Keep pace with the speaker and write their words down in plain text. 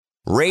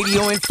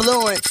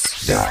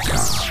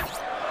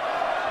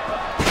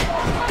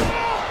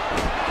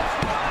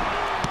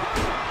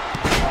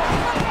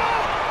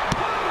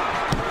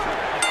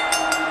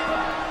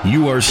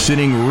You are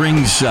sitting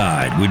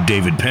ringside with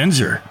David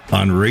Penzer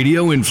on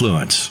Radio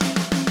Influence.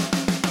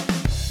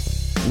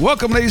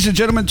 Welcome, ladies and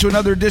gentlemen, to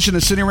another edition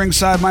of Sitting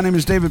Ringside. My name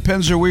is David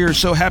Penzer. We are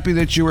so happy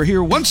that you are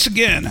here once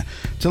again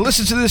to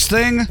listen to this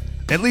thing,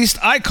 at least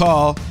I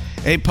call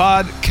a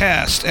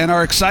podcast, and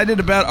are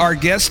excited about our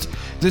guest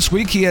this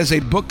week. He has a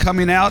book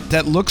coming out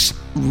that looks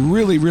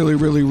really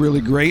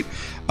great.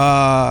 He's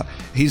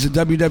a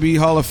WWE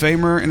Hall of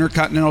Famer,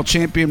 Intercontinental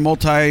Champion,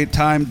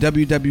 multi-time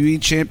WWE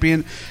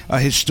Champion.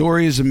 His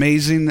story is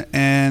amazing,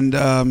 and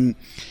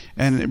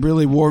it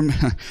really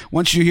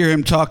once you hear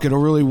him talk, it'll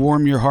really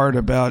warm your heart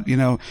about,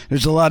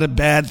 there's a lot of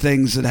bad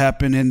things that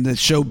happen in the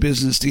show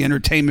business, the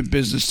entertainment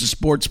business, the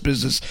sports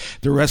business,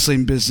 the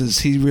wrestling business.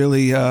 He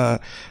really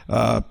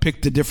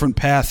picked a different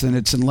path, and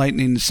it's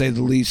enlightening to say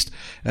the least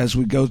as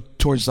we go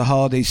towards the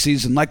holiday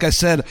season. Like I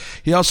said,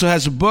 he also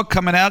has a book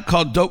coming out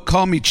called Don't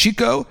Call Me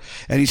Chico,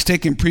 and he's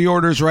taking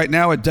pre-orders right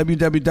now at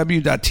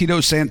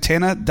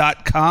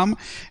www.titosantana.com,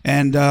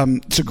 and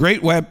it's a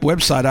great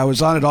website. I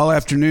was on it all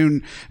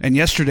afternoon and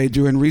yesterday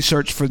doing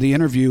research for the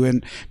interview,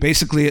 and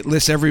basically it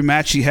lists every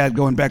match he had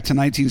going back to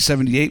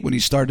 1978 when he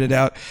started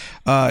out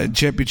in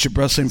Championship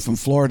Wrestling from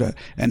Florida,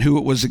 and who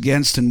it was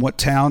against and what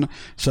town.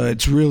 So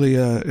it's really,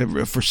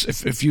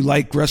 if you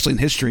like wrestling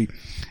history,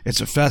 it's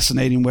a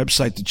fascinating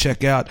website to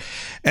check out.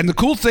 And the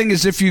cool thing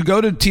is, if you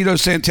go to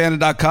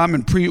TitoSantana.com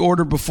and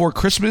pre-order before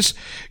Christmas,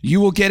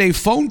 you will get a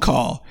phone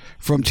call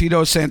from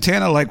Tito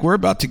Santana like we're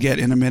about to get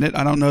in a minute.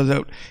 I don't know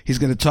that he's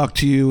going to talk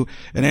to you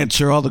and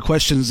answer all the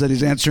questions that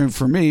he's answering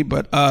for me,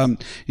 but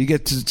you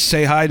get to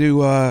say hi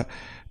to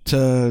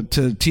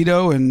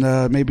Tito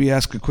and maybe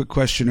ask a quick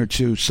question or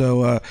two.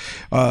 So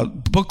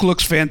book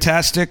looks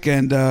fantastic,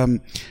 and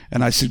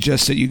I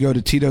suggest that you go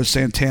to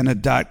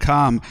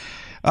TitoSantana.com.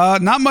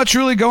 Not much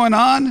really going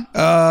on.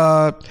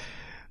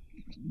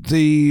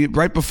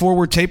 Right before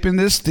we're taping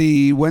this,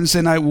 the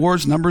Wednesday Night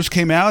Wars numbers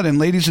came out, and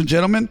ladies and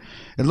gentlemen,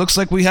 it looks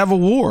like we have a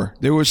war.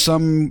 There was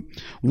some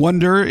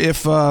wonder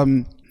if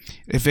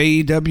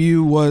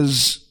AEW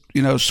was,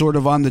 sort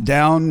of on the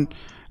down,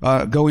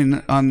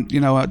 going on,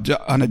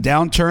 on a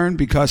downturn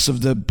because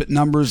of the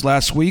numbers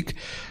last week.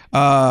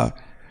 I'm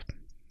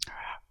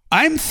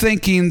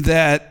thinking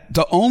that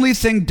the only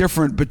thing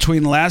different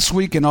between last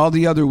week and all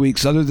the other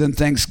weeks, other than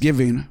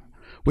Thanksgiving,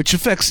 which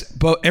affects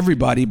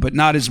everybody, but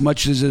not as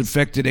much as it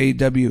affected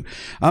AEW,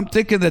 I'm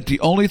thinking that the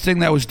only thing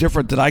that was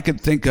different that I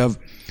could think of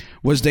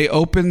was they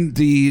opened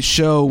the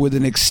show with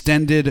an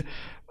extended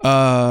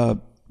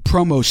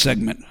promo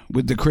segment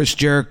with the Chris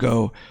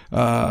Jericho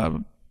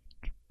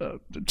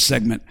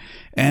segment.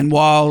 And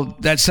while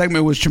that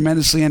segment was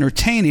tremendously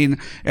entertaining,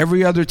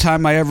 every other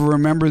time I ever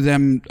remember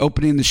them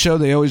opening the show,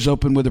 they always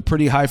open with a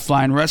pretty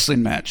high-flying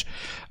wrestling match.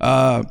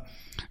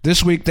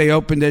 This week they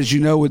opened, as you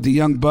know, with the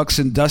Young Bucks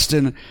and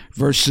Dustin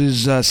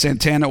versus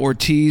Santana,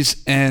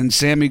 Ortiz, and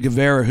Sammy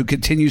Guevara, who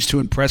continues to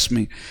impress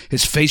me.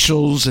 His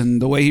facials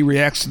and the way he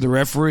reacts to the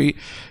referee,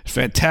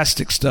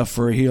 fantastic stuff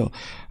for a heel.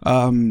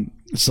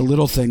 It's the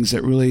little things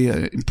that really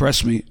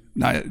impress me.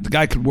 Now, the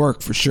guy could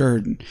work for sure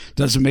and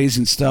does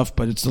amazing stuff,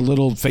 but it's the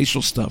little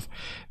facial stuff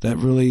that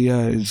really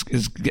is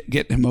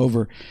getting him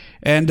over.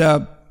 And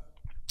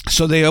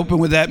so they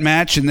opened with that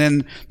match, and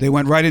then they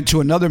went right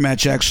into another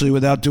match, actually,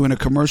 without doing a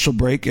commercial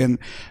break, and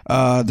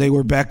they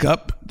were back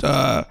up.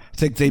 I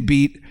think they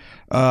beat,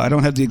 I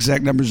don't have the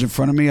exact numbers in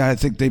front of me. I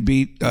think they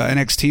beat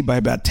NXT by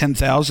about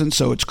 10,000,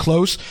 so it's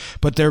close.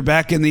 But they're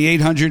back in the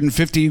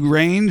 850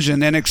 range,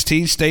 and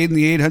NXT stayed in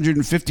the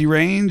 850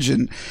 range,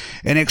 and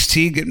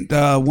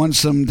NXT won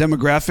some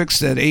demographics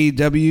that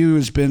AEW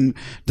has been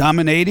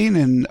dominating,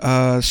 and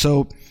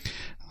so...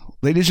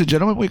 Ladies and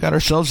gentlemen, we got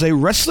ourselves a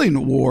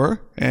wrestling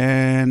war,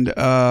 and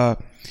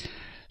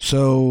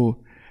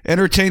so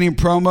entertaining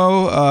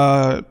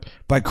promo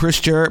by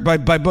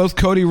by both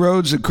Cody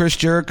Rhodes and Chris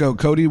Jericho.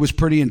 Cody was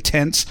pretty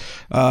intense,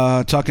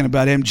 talking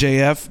about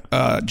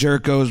MJF.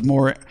 Jericho is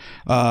more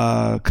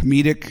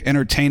comedic,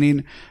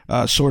 entertaining,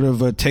 sort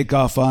of a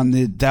takeoff on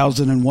the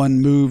 1001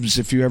 moves.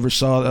 If you ever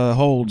saw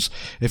holds,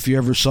 if you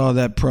ever saw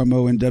that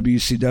promo in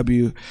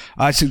WCW,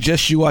 I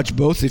suggest you watch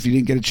both if you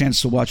didn't get a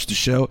chance to watch the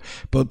show.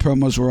 Both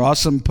promos were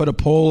awesome. Put a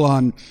poll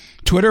on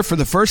Twitter for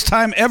the first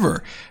time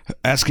ever,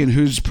 asking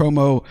whose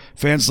promo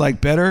fans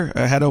like better.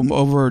 I had them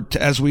over,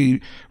 as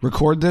we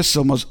record this,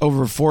 almost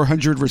over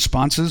 400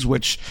 responses,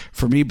 which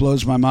for me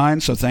blows my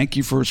mind. So thank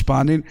you for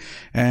responding,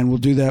 and we'll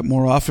do that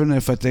more often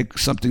if I think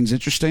something's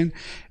interesting.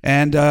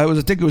 And I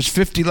think it was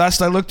 50. Last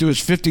I looked, it was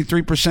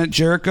 53%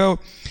 Jericho,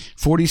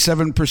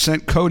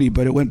 47% Cody,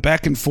 but it went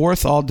back and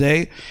forth all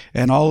day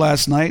and all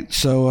last night.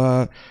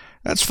 So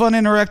that's fun,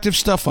 interactive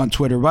stuff on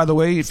Twitter. By the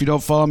way, if you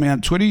don't follow me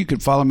on Twitter, you can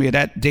follow me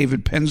at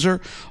David Penzer,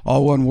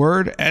 all one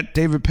word, at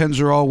David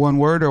Penzer, all one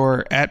word,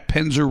 or at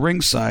Penzer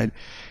Ringside.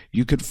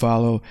 You could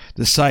follow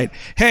the site.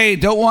 Hey,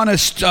 don't want to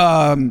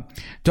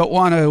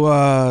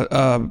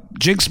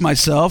jinx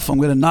myself. I'm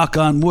going to knock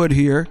on wood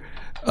here.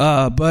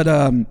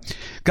 But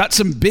got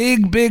some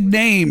big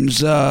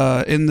names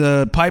in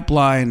the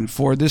pipeline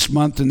for this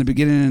month and the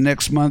beginning of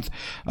next month.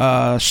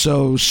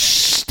 So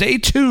stay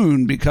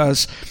tuned,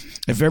 because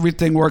if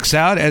everything works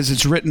out as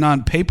it's written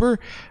on paper,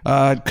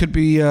 it could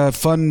be a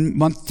fun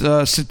month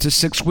to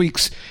 6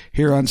 weeks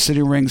here on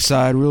City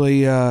Ringside.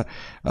 Really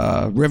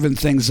riven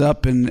things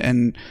up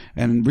and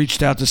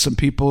reached out to some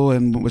people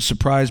and was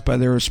surprised by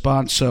their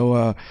response.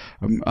 So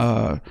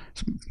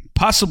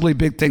possibly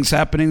big things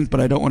happening,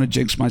 but I don't want to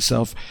jinx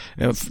myself.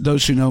 If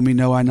those who know me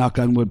know I knock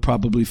on wood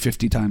probably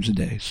 50 times a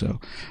day. So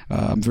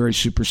I'm very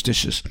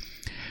superstitious.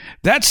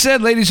 That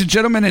said, ladies and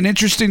gentlemen, an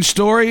interesting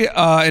story,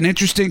 an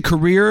interesting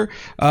career.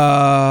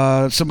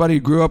 Somebody who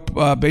grew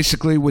up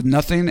basically with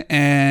nothing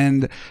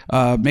and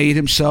made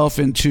himself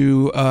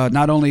into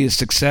not only a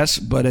success,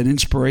 but an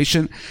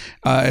inspiration.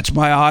 It's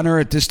my honor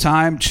at this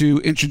time to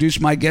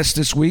introduce my guest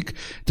this week,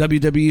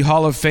 WWE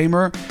Hall of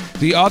Famer,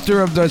 the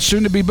author of the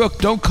soon-to-be book,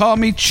 Don't Call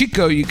Me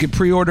Chico. You can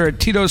pre-order at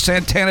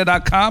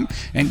TitoSantana.com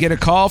and get a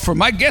call from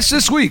my guest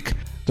this week,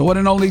 the one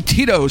and only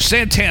Tito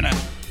Santana.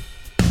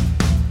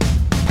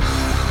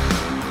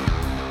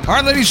 All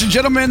right, ladies and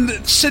gentlemen,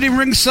 sitting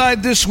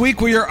ringside this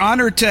week, we are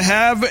honored to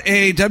have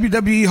a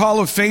WWE Hall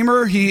of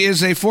Famer. He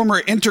is a former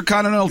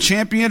Intercontinental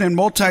Champion and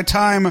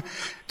multi-time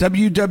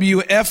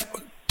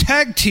WWF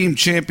Tag Team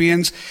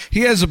Champions. He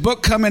has a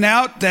book coming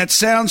out that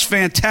sounds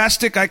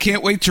fantastic. I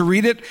can't wait to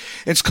read it.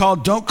 It's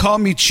called Don't Call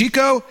Me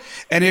Chico.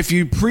 And if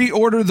you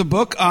pre-order the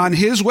book on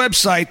his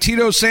website,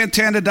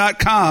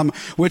 TitoSantana.com,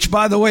 which,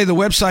 by the way, the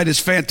website is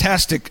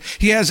fantastic.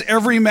 He has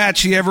every match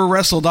he ever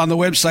wrestled on the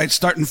website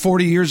starting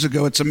 40 years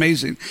ago. It's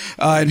amazing.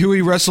 And who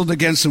he wrestled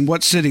against in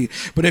what city.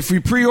 But if you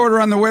pre-order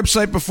on the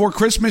website before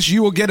Christmas,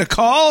 you will get a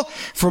call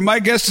from my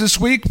guest this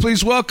week.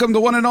 Please welcome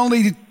the one and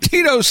only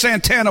Tito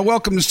Santana.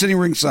 Welcome to City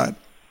Ringside.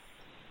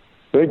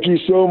 Thank you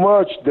so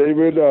much,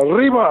 David.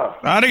 Arriba.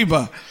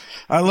 Arriba.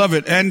 I love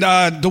it. And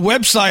the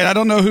website, I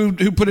don't know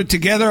who put it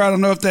together. I don't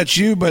know if that's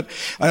you, but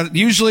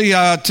usually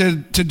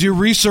to do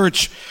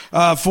research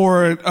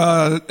for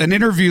an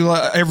interview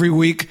every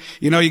week,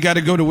 you got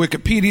to go to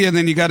Wikipedia, and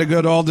then you got to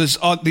go to all these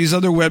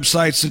other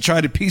websites to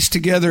try to piece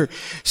together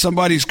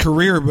somebody's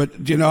career. But,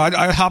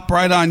 I hop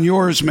right on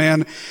yours,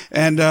 man.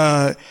 And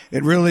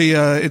it really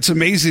it's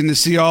amazing to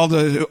see all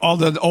the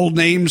old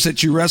names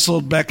that you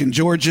wrestled back in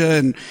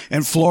Georgia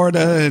and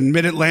Florida and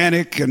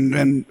Mid-Atlantic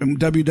and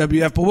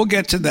WWF. But we'll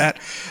get to that.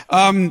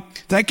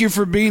 Thank you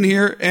for being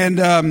here.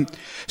 And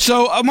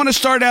so I want to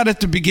start out at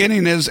the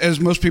beginning, as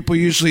most people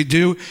usually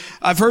do.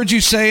 I've heard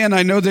you say, and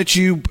I know that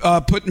you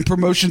put in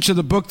promotion to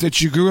the book, that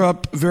you grew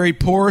up very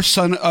poor,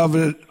 son of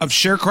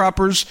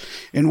sharecroppers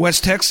in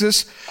West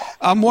Texas.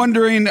 I'm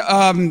wondering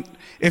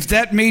if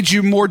that made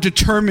you more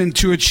determined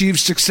to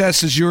achieve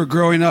success as you were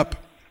growing up.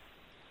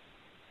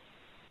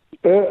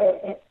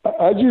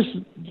 I just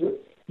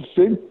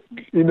think,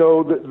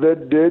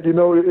 that did.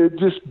 It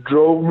just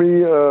drove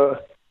me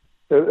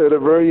at a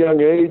very young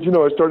age.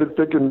 I started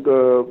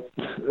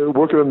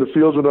working in the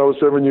fields when I was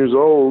 7 years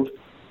old.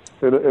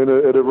 And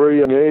at a very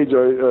young age,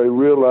 I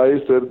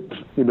realized that,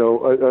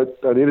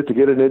 I needed to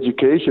get an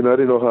education. I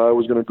didn't know how I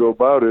was going to go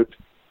about it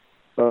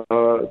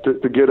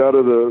to get out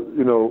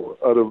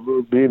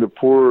of being a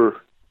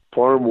poor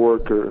farm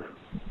worker.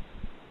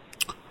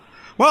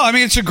 Well, I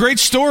mean, it's a great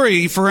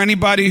story for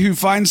anybody who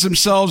finds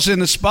themselves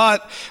in a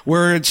spot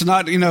where it's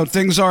not,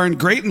 things aren't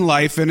great in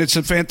life, and it's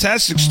a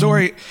fantastic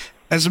story.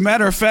 As a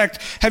matter of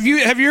fact, have you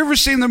ever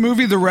seen the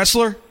movie The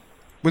Wrestler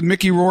with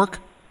Mickey Rourke?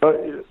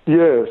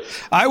 Yes.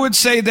 I would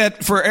say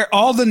that for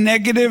all the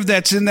negative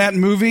that's in that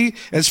movie,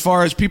 as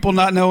far as people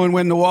not knowing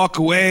when to walk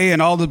away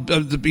and all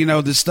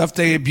the stuff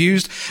they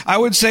abused, I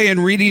would say in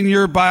reading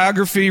your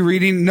biography,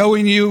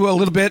 knowing you a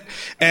little bit,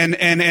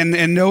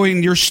 and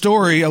knowing your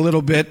story a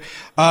little bit,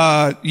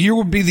 you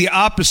would be the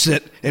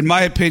opposite, in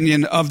my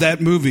opinion, of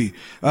that movie.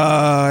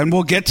 And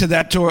we'll get to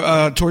that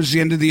towards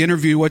the end of the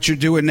interview, what you're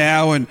doing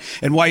now and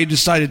why you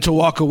decided to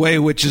walk away,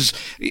 which is,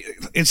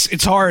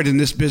 it's hard in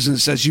this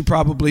business, as you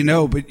probably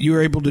know, but you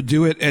were able to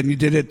do it, and you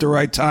did it at the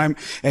right time,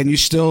 and you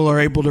still are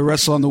able to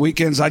wrestle on the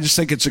weekends. I just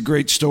think it's a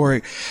great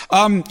story.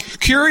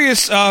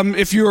 Curious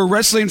if you were a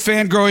wrestling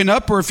fan growing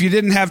up, or if you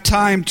didn't have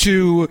time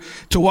to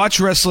watch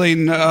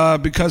wrestling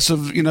because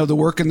of the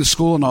work in the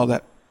school and all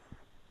that.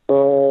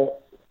 I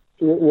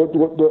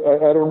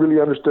don't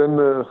really understand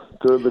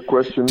the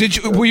question.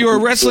 Were you a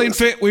wrestling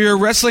fan? Were you a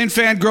wrestling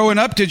fan growing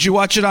up? Did you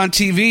watch it on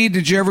TV?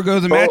 Did you ever go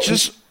to the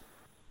matches?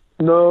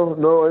 No,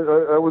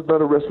 I was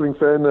not a wrestling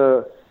fan.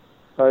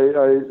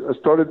 I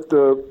started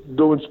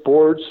doing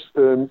sports,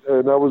 and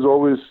I was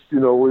always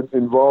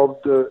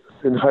involved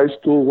in high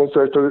school. Once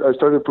I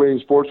started playing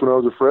sports when I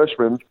was a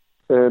freshman,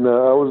 and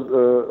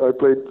I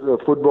played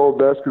football,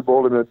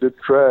 basketball, and I did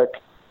track.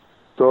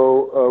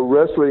 So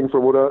wrestling,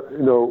 from what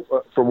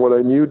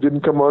I knew,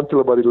 didn't come on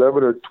till about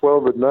 11 or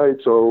 12 at night.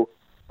 So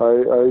I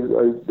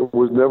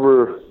was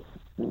never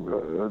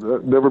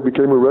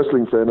became a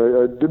wrestling fan.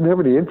 I didn't have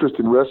any interest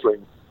in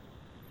wrestling.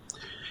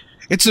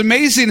 It's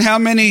amazing how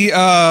many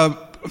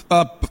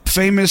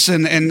famous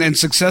and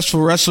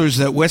successful wrestlers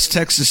that West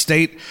Texas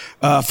State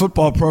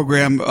football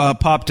program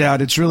popped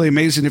out. It's really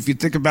amazing if you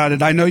think about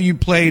it. I know you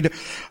played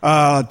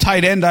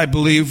tight end, I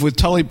believe, with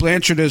Tully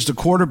Blanchard as the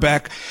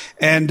quarterback,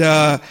 and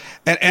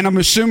I'm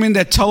assuming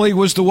that Tully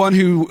was the one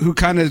who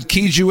kind of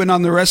keyed you in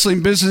on the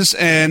wrestling business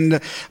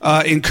and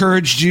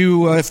encouraged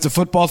you if the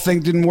football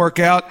thing didn't work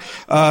out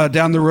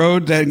down the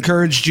road, that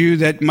encouraged you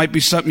that might be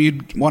something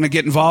you'd want to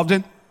get involved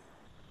in?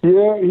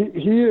 Yeah,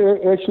 he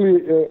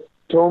actually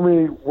told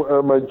me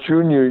my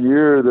junior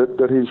year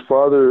that his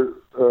father,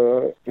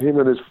 him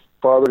and his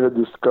father had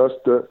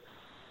discussed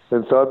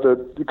and thought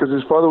that, because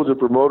his father was a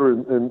promoter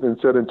in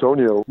San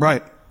Antonio.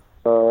 Right.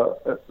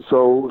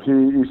 So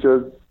he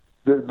said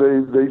that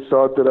they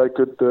thought that I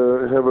could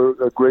have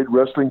a great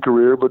wrestling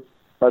career, but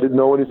I didn't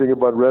know anything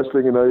about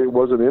wrestling and I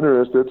wasn't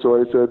interested. So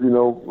I said,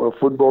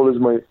 football is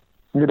my,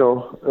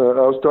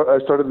 I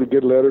started to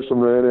get letters from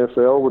the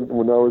NFL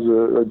when I was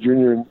a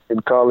junior in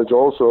college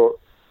also.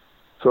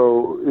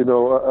 So,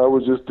 I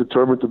was just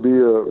determined to be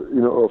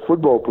a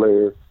football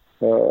player.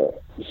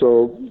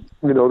 So,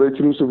 they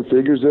threw some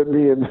figures at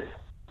me, and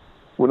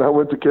when I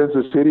went to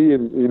Kansas City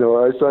and,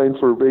 I signed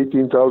for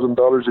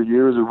 $18,000 a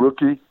year as a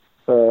rookie,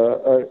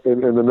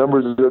 and the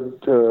numbers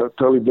that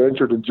Tully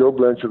Blanchard and Joe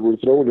Blanchard were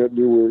throwing at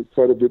me were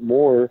quite a bit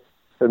more,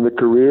 and the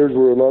careers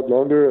were a lot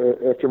longer.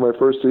 After my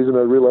first season,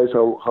 I realized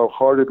how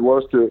hard it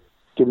was to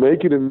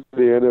make it in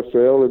the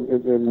NFL,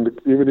 and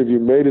even if you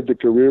made it, the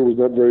career was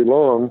not very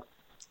long.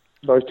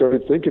 I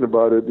started thinking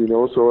about it,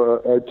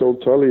 so I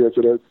told Tully, I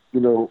said,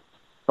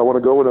 I want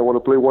to go and I want to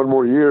play one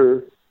more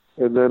year,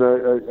 and then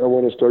I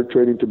want to start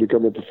training to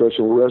become a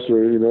professional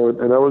wrestler,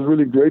 and I was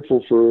really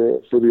grateful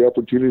for the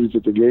opportunities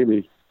that they gave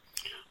me.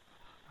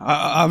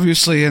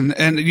 Obviously,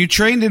 and you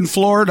trained in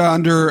Florida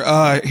under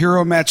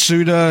Hiro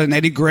Matsuda and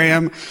Eddie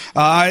Graham.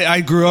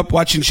 I grew up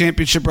watching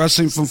championship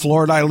wrestling from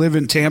Florida. I live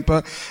in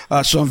Tampa,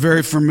 so I'm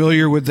very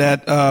familiar with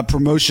that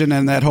promotion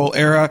and that whole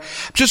era.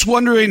 Just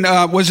wondering,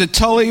 was it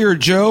Tully or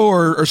Joe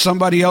or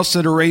somebody else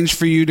that arranged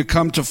for you to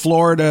come to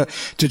Florida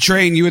to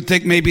train? You would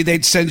think maybe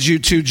they'd send you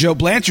to Joe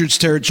Blanchard's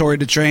territory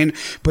to train,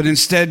 but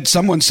instead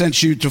someone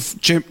sent you to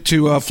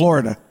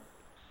Florida.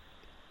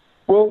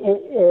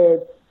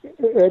 Well,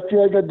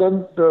 after I got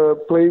done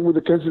playing with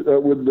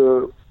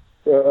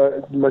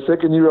my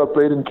second year, I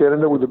played in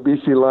Canada with the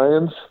BC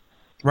Lions.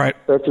 Right.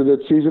 After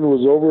that season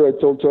was over, I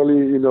told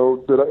Tully,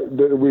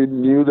 that we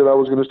knew that I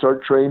was going to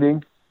start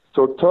training.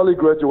 So Tully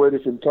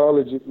graduated from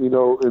college, in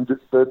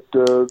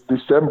that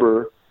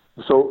December.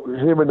 So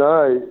him and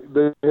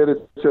they had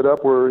it set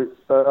up where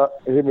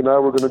him and I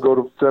were going to go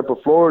to Tampa,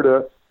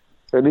 Florida,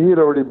 and he had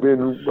already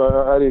been.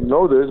 I didn't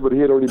know this, but he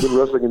had already been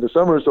wrestling in the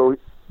summer, so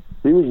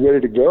he was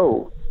ready to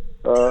go.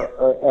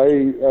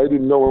 I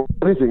didn't know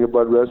anything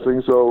about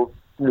wrestling, so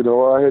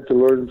I had to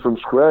learn from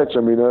scratch.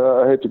 I mean,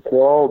 I had to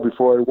crawl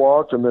before I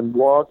walked, and then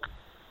walk,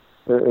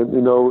 and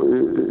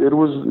it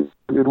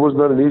was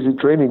not an easy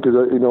training because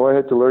I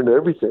had to learn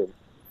everything,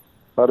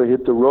 how to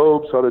hit the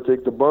ropes, how to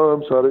take the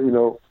bumps, how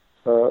to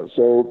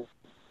so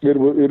it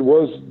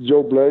was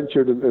Joe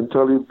Blanchard and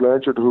Tully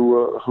Blanchard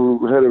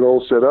who had it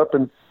all set up,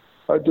 and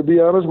to be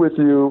honest with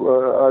you,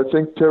 I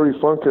think Terry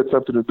Funk had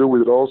something to do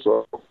with it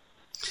also.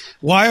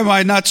 Why am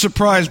I not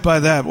surprised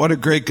by that? What a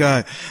great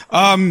guy.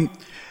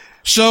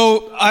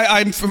 So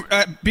I'm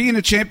being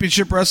a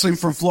championship wrestling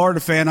from Florida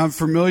fan, I'm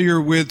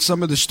familiar with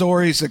some of the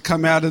stories that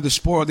come out of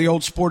the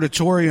old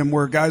Sportatorium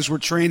where guys were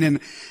training.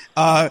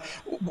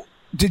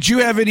 Did you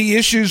have any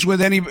issues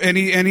with any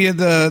of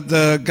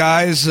the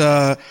guys,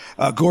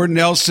 Gordon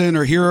Nelson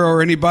or Hero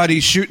or anybody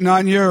shooting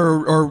on you,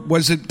 or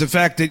was it the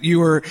fact that you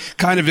were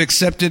kind of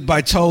accepted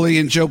by Tully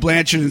and Joe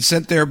Blanchard and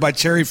sent there by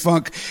Terry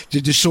Funk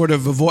to just sort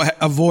of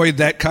avoid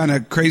that kind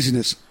of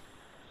craziness?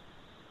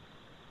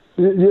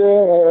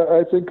 Yeah,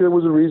 I think there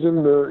was a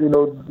reason.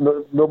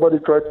 Nobody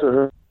tried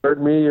to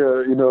hurt me.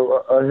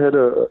 I had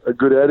a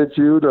good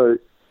attitude.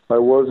 I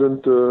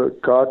wasn't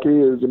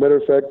cocky. As a matter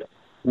of fact,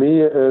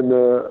 me and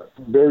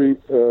Barry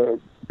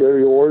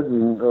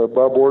Orton,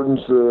 Bob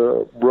Orton's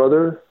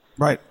brother.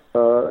 Right.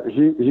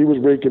 He was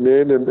breaking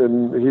in,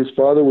 and his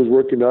father was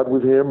working out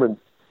with him, and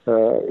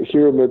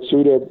Hiro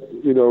Matsuda,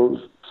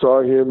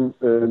 saw him,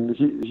 and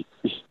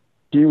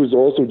he was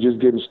also just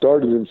getting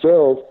started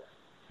himself.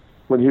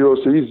 When Hiro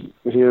sees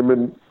him,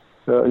 and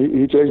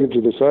he takes him to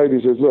the side, he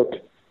says, "Look,"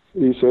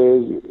 he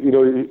says,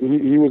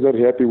 he was not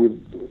happy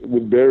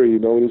with Barry,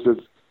 and he says,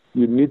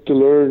 "You need to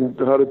learn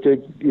how to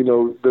take,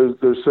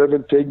 there's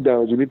 7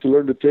 takedowns. You need to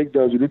learn the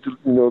takedowns. You need to,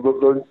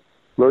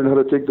 learn how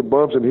to take the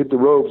bumps and hit the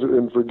ropes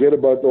and forget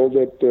about all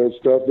that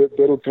stuff.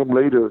 That'll come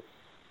later."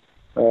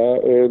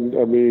 And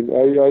I mean,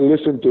 I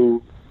listened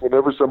to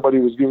whenever somebody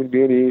was giving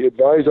me any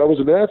advice. I was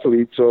an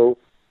athlete, so,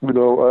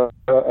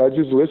 I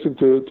just listened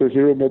to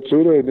Hiro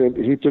Matsuda, and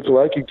he took a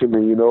liking to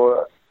me.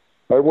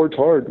 I worked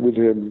hard with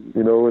him,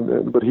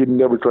 but he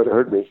never tried to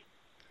hurt me.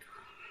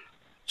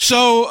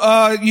 So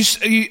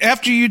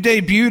after you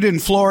debuted in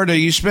Florida,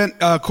 you spent,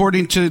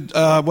 according to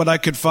what I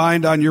could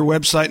find on your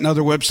website and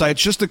other websites,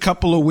 just a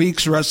couple of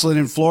weeks wrestling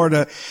in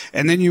Florida,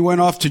 and then you went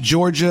off to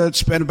Georgia,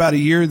 spent about a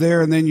year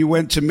there, and then you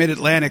went to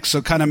Mid-Atlantic,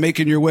 so kind of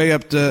making your way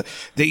up the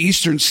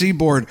Eastern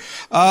Seaboard.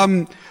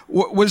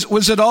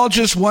 Was it all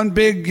just one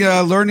big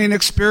learning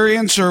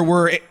experience, or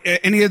were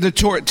any of the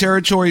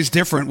territories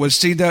different? Was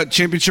CW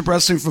Championship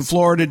Wrestling from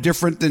Florida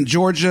different than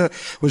Georgia?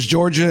 Was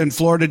Georgia and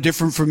Florida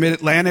different from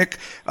Mid-Atlantic?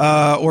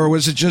 Or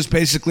was it just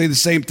basically the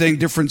same thing,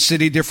 different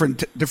city,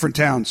 different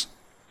towns?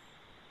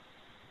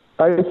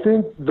 I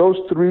think those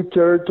three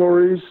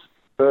territories,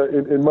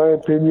 in my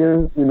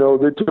opinion,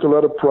 they took a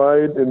lot of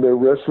pride in their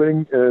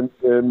wrestling, and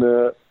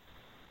the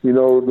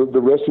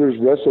wrestlers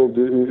wrestled.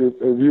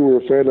 If you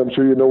were a fan, I'm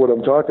sure you know what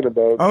I'm talking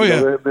about. Oh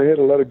yeah, they had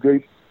a lot of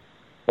great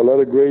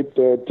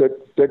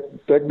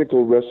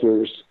technical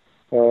wrestlers,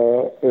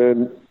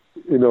 and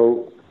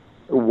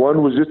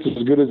one was just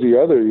as good as the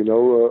other.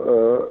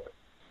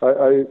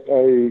 I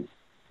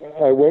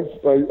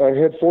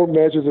had 4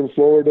 matches in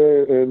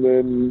Florida, and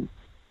then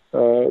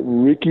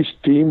Ricky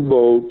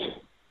Steamboat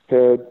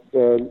had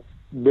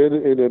been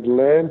in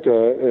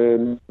Atlanta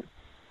and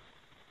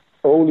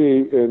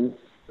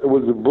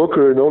was a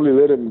booker and only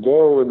let him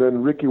go, and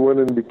then Ricky went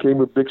and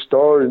became a big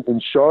star in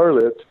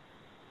Charlotte.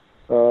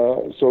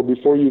 So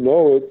before you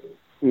know it,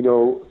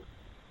 Jim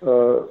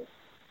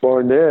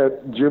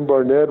Barnett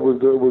was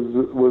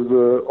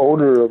the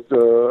owner of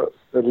the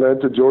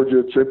Atlanta,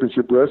 Georgia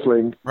Championship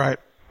Wrestling. Right.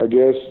 I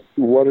guess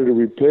wanted to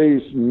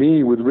replace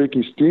me with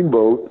Ricky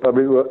Steamboat. They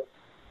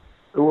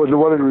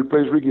wanted to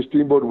replace Ricky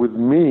Steamboat with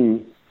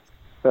me.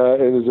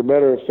 And as a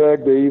matter of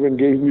fact, they even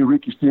gave me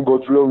Ricky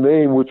Steamboat's real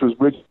name, which was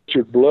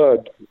Richard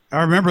Blood.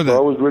 I remember that. So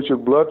I was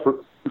Richard Blood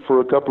for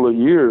a couple of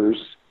years.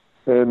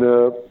 And,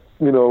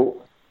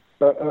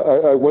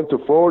 I went to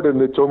Florida, and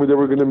they told me they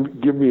were going to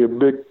give me a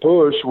big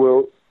push.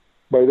 Well,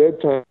 by that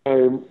time,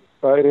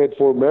 I had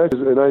 4 matches,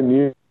 and I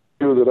knew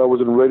that I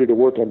wasn't ready to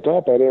work on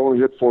top. I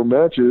only had 4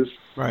 matches.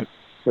 Right.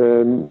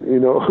 And,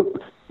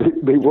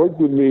 they worked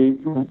with me,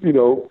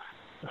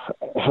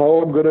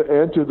 how I'm going to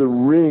enter the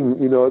ring,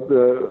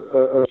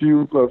 a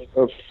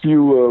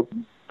few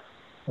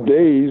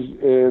days.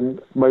 And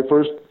my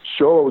first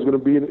show I was going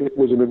to be in, it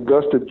was in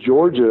Augusta,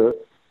 Georgia.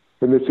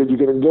 And they said, you're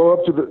going to go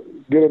up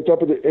get on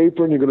top of the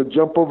apron, you're going to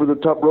jump over the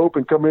top rope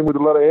and come in with a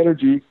lot of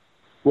energy.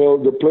 Well,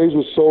 the place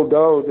was sold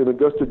out in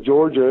Augusta,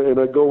 Georgia, and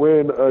I go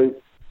in, I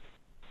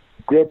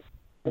grab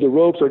the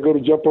ropes, I go to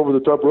jump over the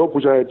top rope,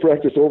 which I had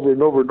practiced over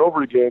and over and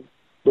over again.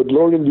 But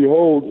lo and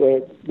behold,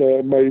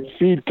 my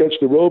feet catch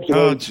the ropes, and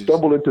I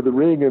stumble into the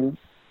ring, and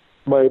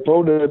my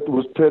opponent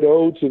was Ted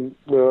Oates, and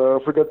I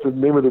forgot the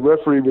name of the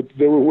referee, but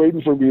they were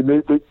waiting for me,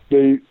 and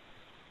they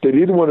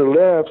didn't want to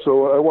laugh,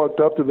 so I walked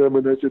up to them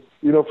and I said,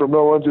 from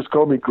now on, just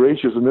call me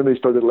Gracious. And then they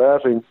started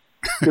laughing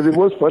because it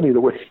was funny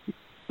the way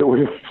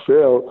I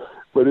fell,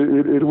 but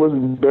it was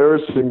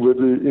embarrassing. But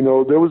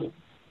there was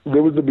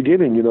the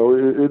beginning.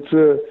 It's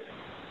a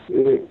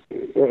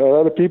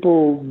lot of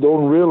people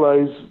don't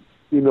realize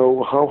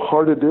how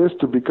hard it is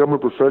to become a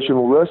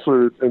professional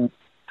wrestler, and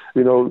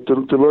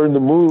to learn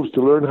the moves,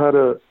 to learn how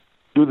to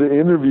do the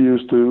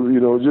interviews,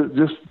 to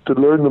just to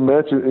learn the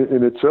match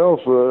in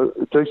itself.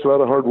 It takes a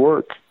lot of hard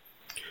work.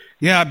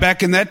 Yeah,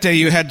 back in that day,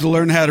 you had to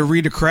learn how to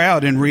read a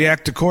crowd and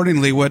react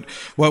accordingly. What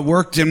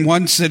worked in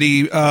one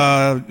city,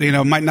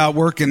 might not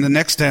work in the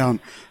next town,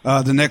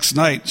 the next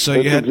night. So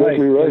that's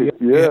exactly right.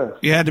 Yeah,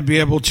 you had to be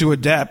able to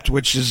adapt,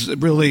 which is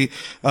really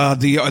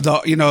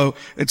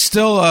it's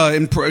still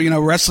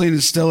wrestling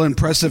is still an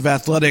impressive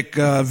athletic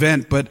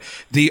event, but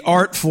the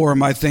art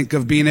form, I think,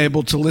 of being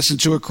able to listen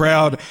to a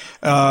crowd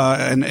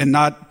and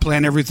not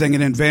plan everything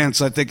in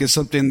advance, I think, is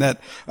something that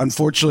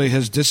unfortunately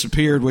has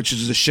disappeared, which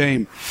is a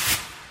shame.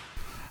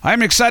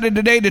 I'm excited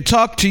today to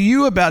talk to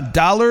you about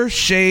Dollar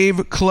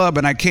Shave Club,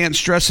 and I can't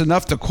stress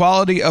enough the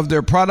quality of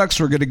their products.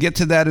 We're going to get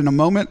to that in a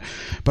moment,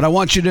 but I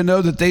want you to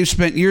know that they've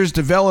spent years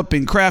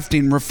developing,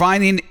 crafting,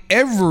 refining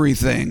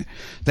everything.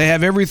 They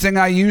have everything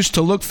I use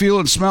to look, feel,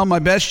 and smell my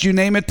best. You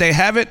name it, they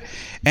have it,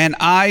 and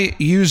I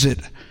use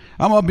it.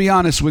 I'm going to be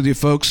honest with you,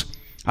 folks.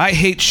 I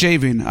hate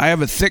shaving. I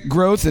have a thick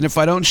growth, and if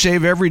I don't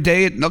shave every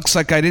day, it looks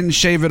like I didn't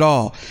shave at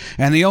all.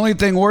 And the only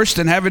thing worse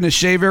than having to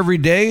shave every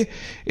day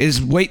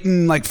is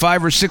waiting like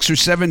 5 or 6 or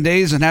 7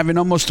 days and having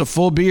almost a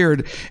full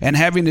beard and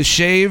having to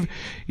shave.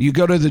 You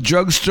go to the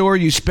drugstore,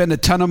 you spend a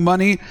ton of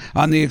money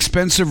on the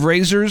expensive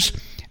razors,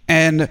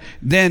 and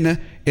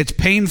then it's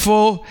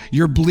painful,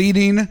 you're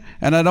bleeding,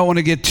 and I don't want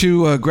to get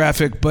too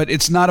graphic, but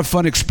it's not a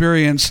fun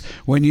experience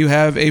when you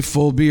have a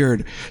full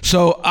beard.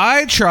 So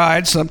I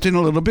tried something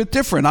a little bit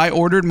different. I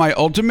ordered my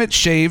Ultimate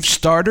Shave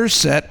Starter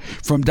Set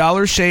from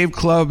Dollar Shave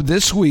Club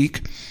this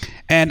week,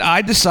 and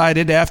I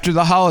decided after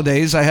the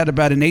holidays, I had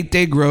about an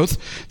 8-day growth,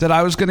 that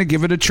I was going to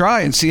give it a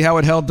try and see how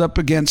it held up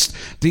against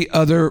the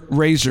other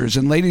razors.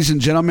 And ladies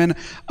and gentlemen,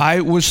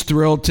 I was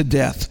thrilled to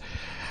death.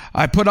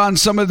 I put on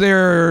some of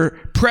their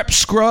prep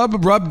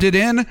scrub, rubbed it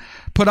in,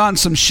 put on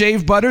some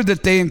shave butter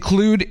that they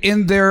include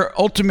in their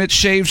Ultimate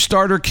Shave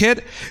Starter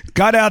Kit,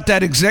 got out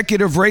that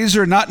executive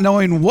razor not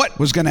knowing what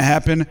was going to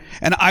happen,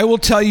 and I will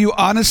tell you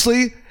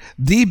honestly,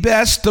 the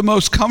best, the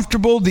most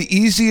comfortable, the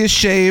easiest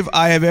shave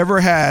I have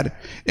ever had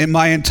in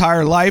my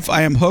entire life.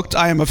 I am hooked.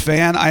 I am a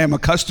fan. I am a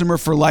customer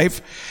for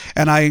life,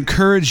 and I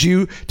encourage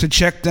you to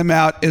check them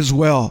out as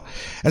well.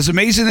 As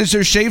amazing as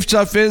their shave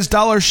stuff is,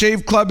 Dollar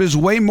Shave Club is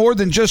way more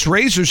than just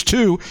razors,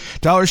 too.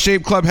 Dollar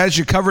Shave Club has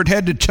you covered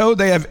head to toe.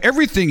 They have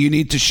everything you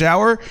need to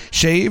shower,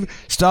 shave,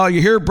 style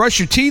your hair, brush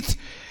your teeth,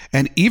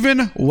 and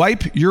even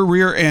wipe your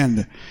rear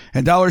end.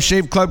 And Dollar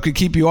Shave Club could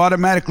keep you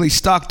automatically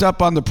stocked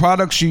up on the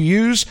products you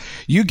use.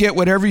 You get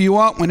whatever you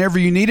want whenever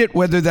you need it,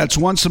 whether that's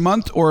once a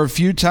month or a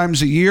few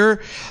times a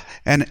year.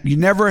 And you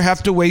never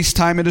have to waste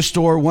time at a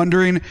store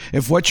wondering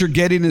if what you're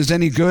getting is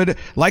any good.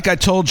 Like I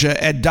told you,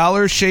 at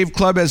Dollar Shave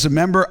Club as a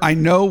member, I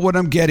know what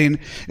I'm getting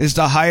is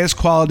the highest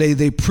quality.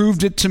 They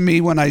proved it to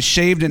me when I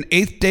shaved an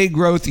 8th day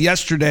growth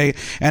yesterday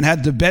and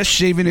had the best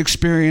shaving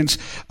experience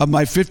of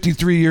my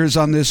 53 years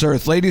on this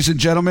earth. Ladies and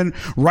gentlemen,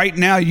 right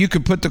now you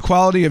could put the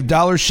quality of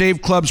Dollar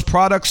Shave Club's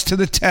products to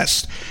the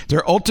test.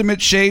 Their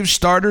Ultimate Shave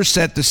Starter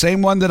Set, the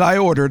same one that I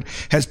ordered,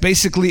 has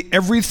basically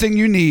everything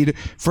you need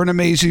for an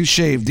amazing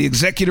shave. The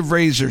executive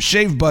razor,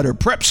 shave butter,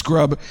 prep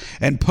scrub,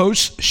 and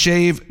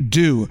post-shave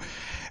dew.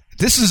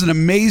 This is an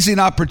amazing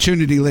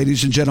opportunity,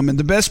 ladies and gentlemen.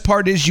 The best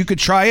part is you could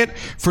try it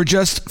for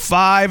just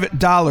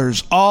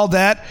 $5. All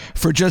that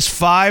for just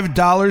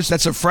 $5.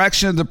 That's a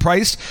fraction of the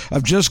price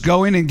of just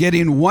going and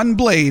getting one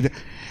blade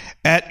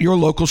at your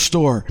local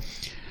store.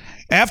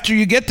 After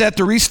you get that,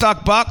 the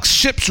restock box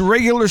ships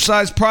regular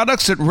size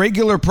products at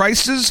regular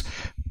prices.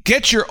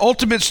 Get your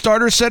Ultimate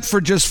Starter Set for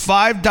just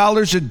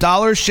 $5 at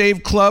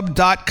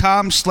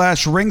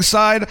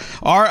dollarshaveclub.com/ringside,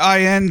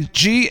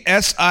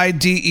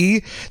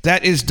 RINGSIDE.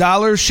 That is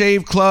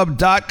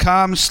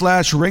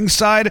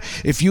dollarshaveclub.com/ringside.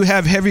 If you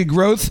have heavy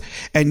growth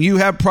and you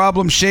have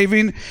problems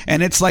shaving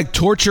and it's like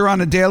torture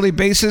on a daily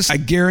basis, I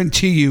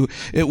guarantee you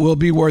it will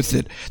be worth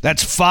it.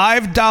 That's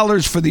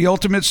 $5 for the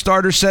Ultimate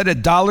Starter Set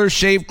at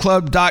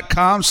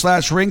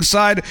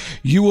dollarshaveclub.com/ringside.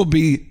 You will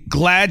be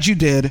glad you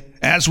did,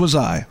 as was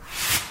I.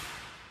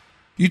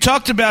 You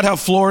talked about how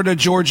Florida,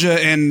 Georgia,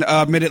 and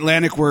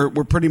Mid-Atlantic were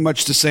pretty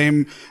much the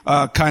same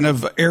kind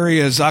of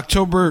areas.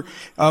 October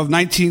of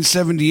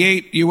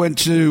 1978, you went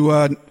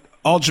to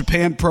All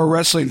Japan Pro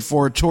Wrestling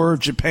for a tour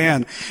of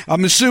Japan.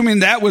 I'm assuming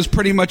that was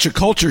pretty much a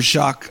culture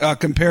shock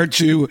compared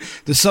to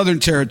the Southern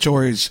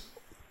Territories.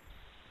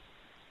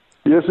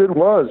 Yes, it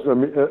was.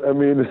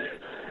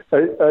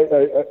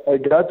 I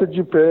got to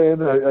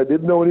Japan. I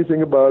didn't know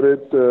anything about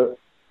it.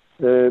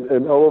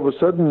 And all of a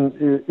sudden,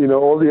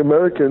 all the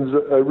Americans,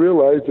 I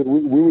realized that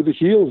we were the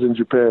heels in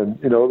Japan.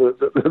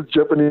 The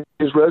Japanese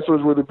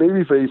wrestlers were the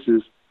baby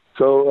faces.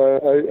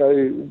 So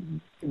I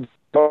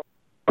thought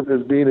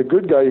as being a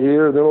good guy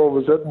here, and then all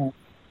of a sudden,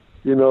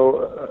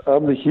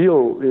 I'm the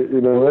heel.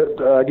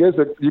 I guess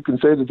that you can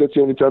say that that's the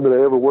only time that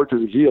I ever worked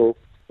as a heel.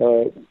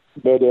 But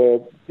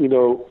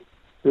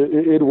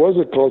it was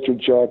a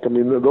culture shock. I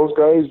mean, those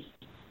guys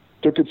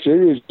took it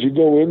serious. You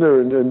go in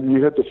there and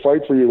you had to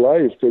fight for your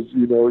life because,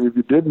 if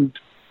you didn't,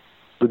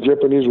 the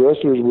Japanese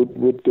wrestlers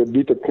would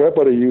beat the crap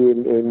out of you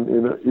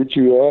and eat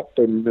you up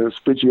and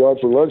spit you out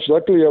for lunch.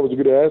 Luckily, I was a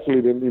good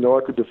athlete and, I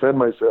could defend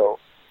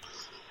myself.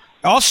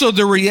 Also,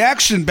 the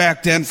reaction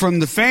back then from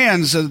the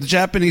fans, the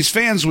Japanese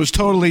fans, was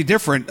totally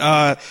different.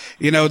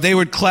 They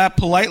would clap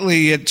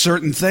politely at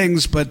certain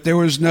things, but there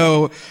was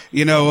no,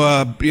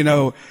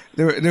 there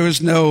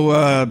was no,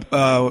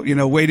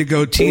 way to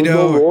go, Tito. There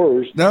was no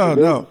roars.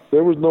 No.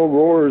 There was no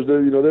roars.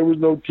 There was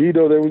no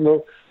Tito. There was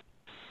no.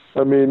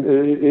 I mean,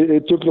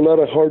 it took a lot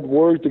of hard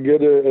work to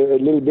get a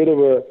little bit of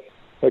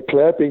a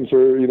clapping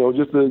for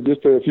just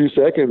a few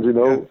seconds.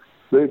 Yeah.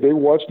 They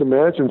watched the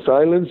match in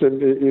silence,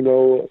 and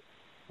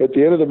at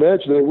the end of the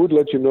match, they would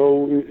let you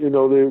know.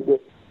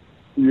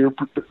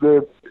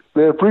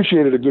 They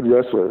appreciated a good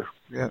wrestler.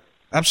 Yeah,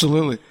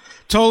 absolutely.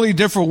 Totally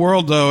different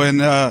world, though,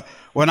 and.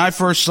 When I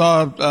first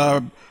saw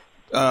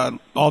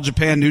All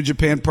Japan, New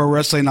Japan Pro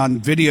Wrestling on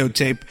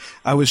videotape,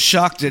 I was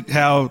shocked at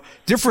how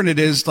different it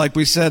is, like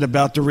we said,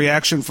 about the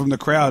reaction from the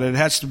crowd. It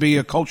has to be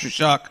a culture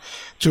shock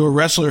to a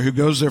wrestler who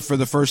goes there for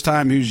the first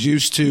time, who's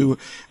used to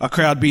a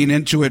crowd being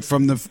into it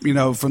from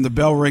the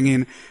bell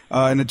ringing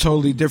in a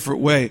totally different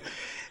way.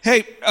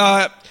 Hey,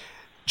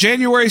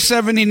 January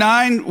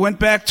 79, went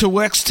back to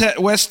West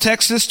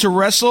Texas to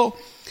wrestle.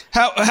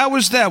 How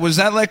was that? Was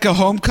that like a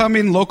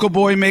homecoming, local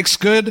boy makes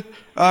good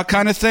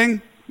kind of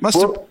thing?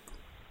 Terry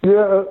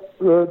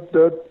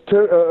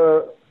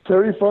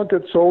Funk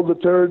had sold the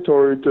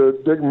territory to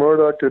Dick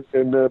Murdoch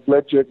and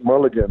Blackjack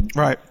Mulligan.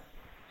 Right.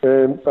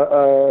 And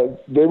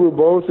they were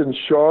both in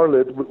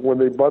Charlotte when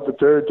they bought the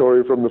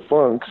territory from the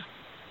Funks.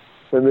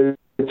 And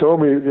they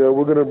told me,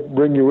 we're going to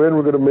bring you in.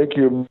 We're going to make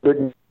you a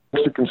big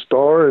Mexican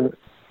star. And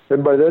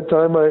by that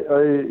time, I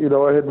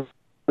had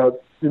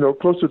about,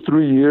 close to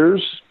 3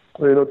 years.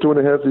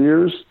 2.5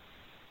 years,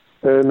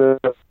 and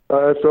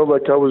I felt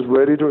like I was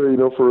ready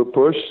to, for a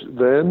push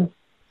then,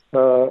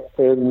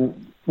 and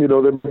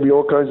there may be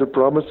all kinds of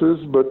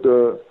promises, but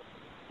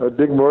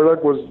Dick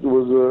Murdoch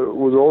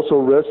was also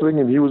wrestling,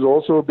 and he was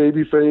also a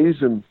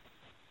babyface. And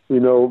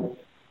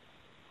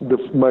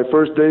my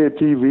first day at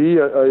TV,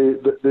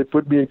 they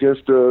put me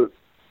against I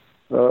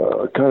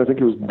think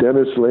it was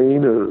Dennis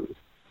Lane, or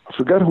I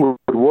forgot who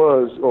it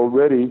was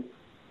already,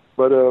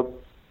 but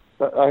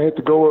I had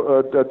to go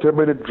a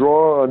 10-minute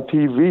draw on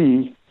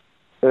TV,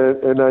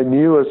 and I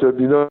knew, I said,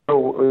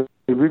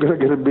 if you're going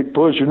to get a big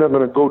push, you're not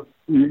going to go.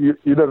 You're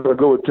not going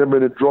to go a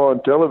 10-minute draw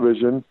on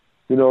television.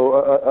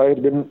 I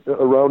had been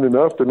around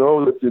enough to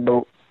know that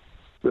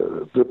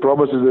the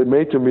promises they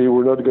made to me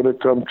were not going to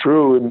come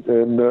true,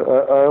 and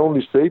I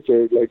only stayed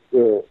there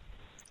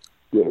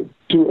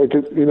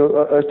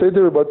I stayed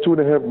there about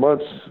 2.5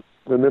 months,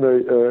 and then I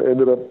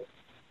ended up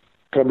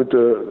coming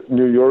to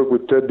New York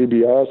with Ted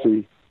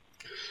DiBiase.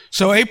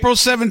 So April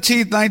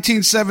 17th,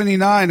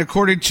 1979,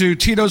 according to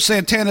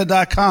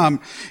TitoSantana.com,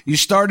 you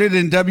started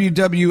in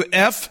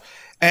WWF,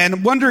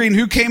 and wondering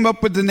who came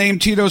up with the name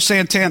Tito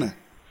Santana.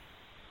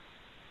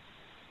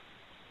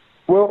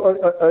 Well,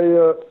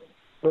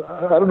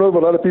 I don't know if a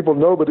lot of people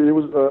know, but it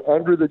was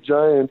Andre the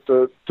Giant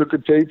took a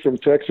tape from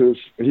Texas.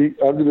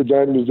 Andre the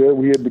Giant was there.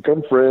 We had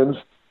become friends,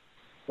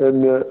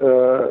 and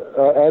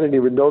I didn't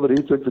even know that he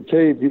took the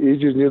tape. He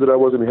just knew that I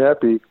wasn't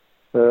happy,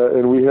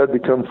 and we had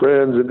become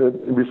friends.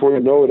 And before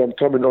you know it, I'm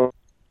coming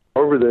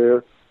over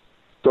there.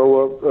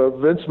 So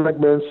Vince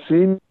McMahon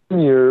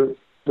Sr.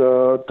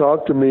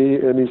 Talked to me,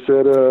 and he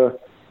said,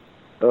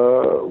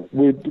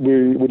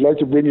 we'd like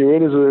to bring you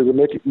in as a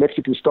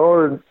Mexican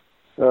star, and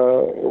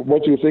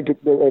what do you think of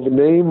a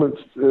name? And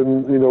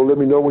let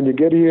me know when you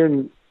get here.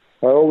 And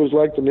I always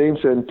liked the name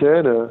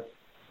Santana.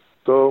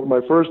 So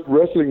my first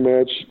wrestling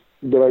match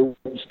that I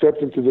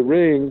stepped into the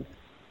ring,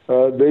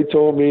 they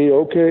told me,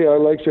 okay, I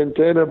like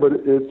Santana,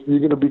 but you're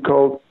going to be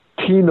called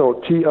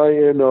Tino,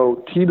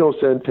 Tino, Tino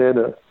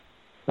Santana.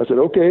 I said,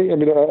 okay. I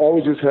mean, I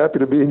was just happy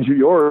to be in New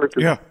York.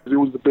 Yeah. It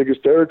was the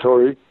biggest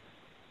territory.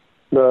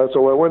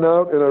 So I went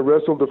out and I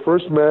wrestled the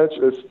first match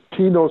as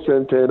Tino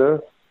Santana.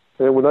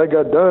 And when I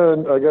got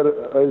done, I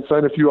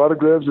signed a few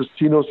autographs as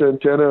Tino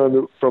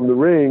Santana from the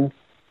ring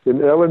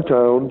in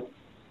Allentown,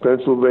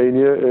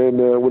 Pennsylvania. And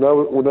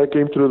when I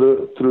came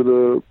through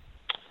the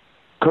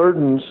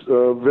curtains,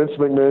 Vince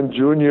McMahon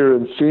Jr.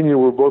 and Sr.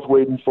 were both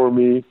waiting for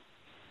me,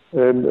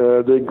 and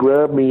they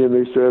grabbed me and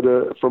they said,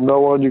 "From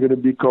now on, you're going to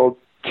be called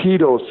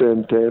Tito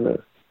Santana."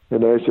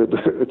 And I said,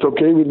 "It's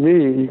okay with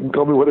me. You can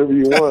call me whatever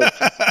you want."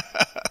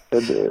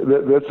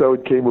 And that's how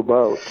it came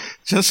about.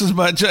 Just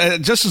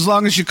as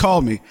long as you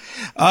call me.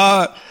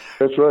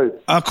 That's right.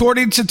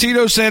 According to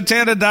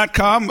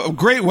TitoSantana.com, a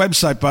great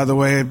website, by the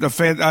way.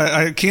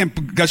 I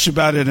can't gush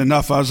about it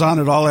enough. I was on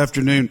it all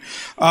afternoon.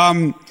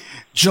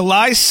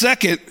 July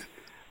 2nd,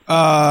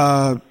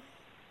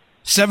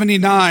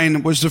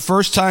 79 was the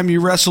first time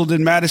you wrestled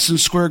in Madison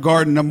Square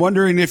Garden. I'm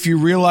wondering if you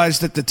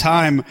realized at the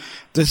time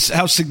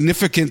how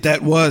significant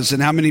that was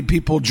and how many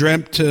people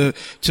dreamt to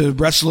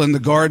wrestle in the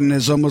Garden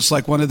as almost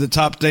like one of the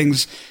top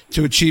things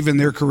to achieve in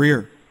their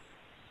career.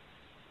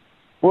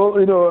 Well,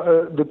 the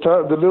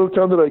little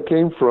town that I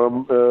came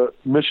from,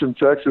 Mission,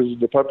 Texas,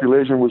 the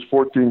population was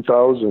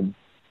 14,000.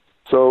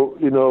 So,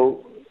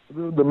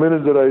 the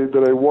minute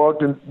that I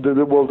walked in,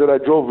 that I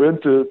drove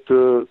into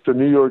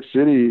New York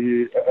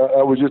City,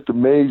 I was just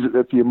amazed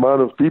at the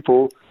amount of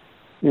people,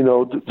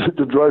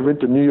 to drive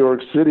into New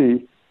York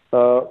City,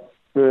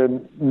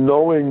 and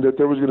knowing that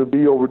there was going to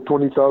be over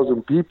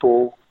 20,000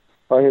 people.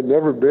 I had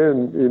never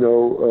been,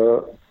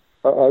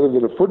 other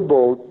than a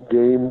football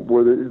game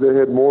where they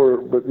had more,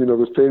 but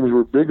the stadiums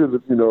were bigger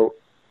than,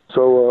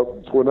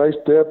 So when I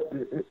stepped,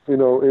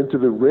 into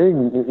the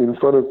ring in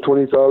front of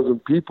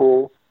 20,000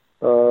 people.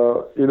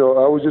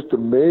 I was just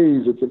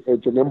amazed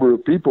at the number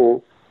of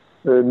people,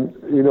 and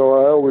I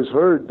always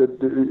heard that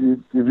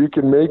if you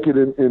can make it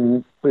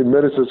in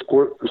Madison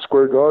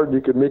Square Garden,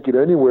 you can make it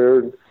anywhere.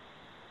 And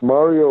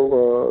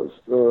Mario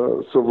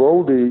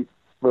Savoldi,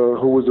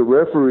 who was a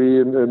referee,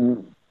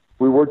 and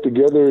we worked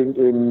together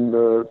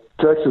in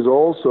Texas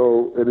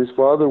also, and his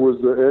father was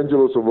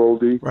Angelo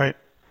Savoldi. Right.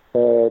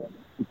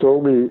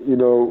 Told me,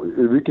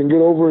 if you can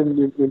get over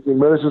in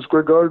Madison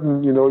Square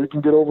Garden, you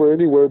can get over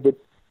anywhere, but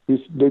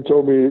they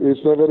told me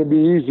it's not going to be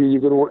easy. You're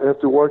going to have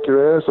to work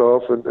your ass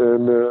off, and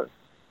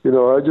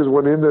I just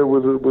went in there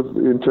with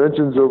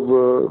intentions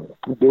of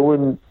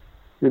doing.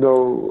 A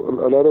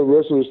lot of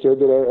wrestlers said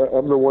that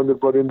I'm the one that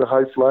brought in the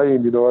high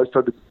flying. I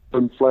started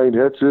doing flying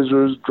head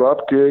scissors,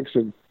 drop kicks,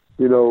 and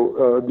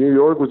New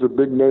York was a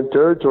big man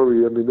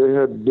territory. I mean, they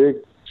had big,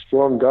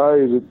 strong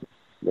guys.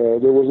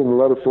 There wasn't a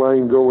lot of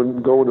flying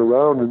going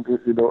around,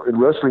 in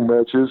wrestling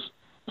matches.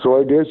 So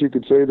I guess you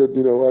could say that,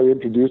 I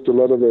introduced a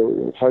lot of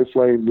the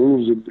high-flying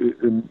moves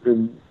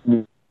in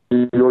New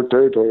York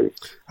territory.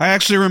 I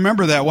actually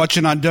remember that,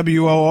 watching on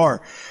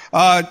WOR.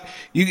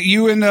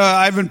 You and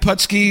Ivan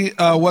Putski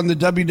won the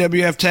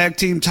WWF Tag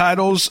Team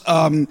titles.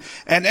 And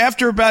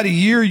after about a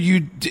year,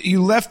 you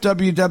left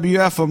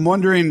WWF. I'm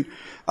wondering,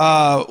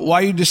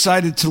 why you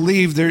decided to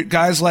leave. There,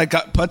 guys like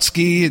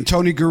Putski and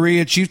Tony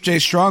Gurria, Chief Jay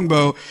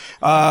Strongbow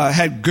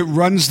had good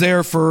runs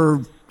there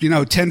for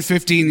 10,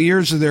 15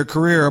 years of their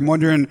career. I'm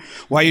wondering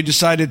why you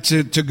decided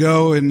to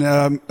go and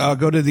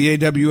go to the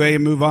AWA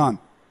and move on.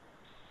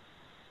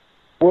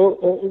 Well,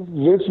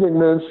 Vince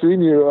McMahon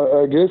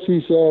Sr., I guess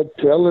he saw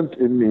talent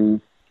in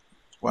me.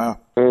 Wow.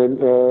 And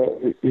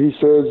he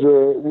says,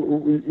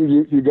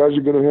 you guys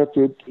are going to have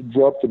to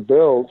drop the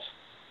belts.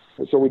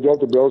 And so we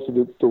dropped the belts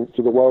to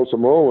the Wild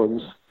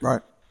Samoans.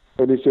 Right.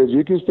 And he says,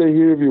 you can stay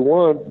here if you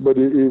want, but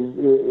if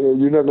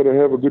you're not going to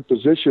have a good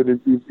position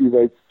if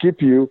I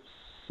keep you.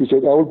 He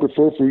said, I would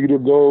prefer for you to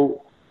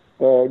go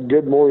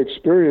get more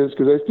experience,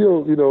 because I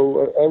still,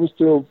 I was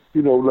still,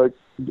 like,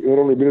 had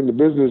only been in the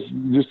business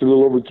just a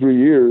little over 3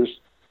 years.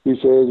 He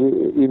says,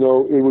 you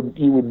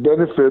would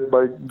benefit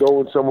by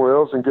going somewhere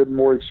else and getting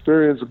more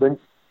experience. I think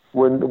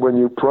when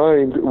you're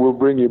primed, we'll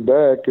bring you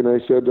back. And I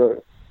said,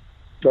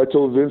 I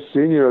told Vince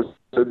Sr., I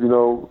said,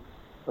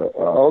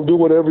 I'll do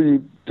whatever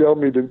you tell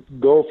me to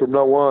go from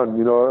now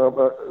on.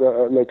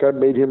 Like I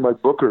made him my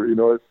booker.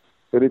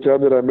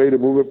 Anytime that I made a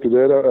move up to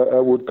that, I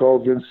would call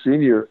Vince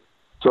Sr.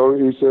 So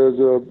he says,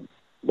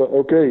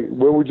 okay,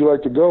 where would you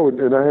like to go?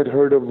 And I had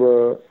heard of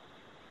the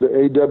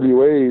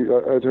AWA.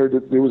 I'd heard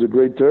that it was a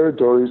great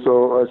territory,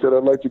 so I said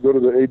I'd like to go to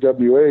the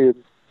AWA.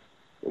 And,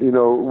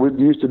 we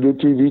used to do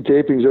TV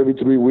tapings every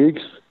 3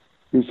 weeks.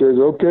 He says,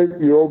 okay,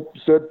 you're all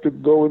set to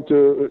go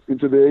into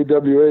the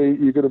AWA.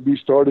 You're going to be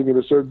starting at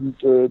a certain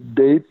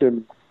date,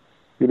 and,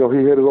 he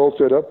had it all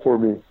set up for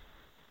me.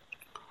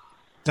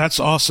 That's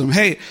awesome.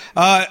 Hey,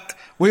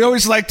 we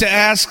always like to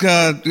ask,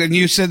 and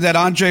you said that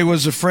Andre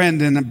was a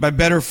friend, and a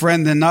better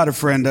friend than not a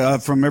friend,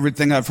 from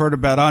everything I've heard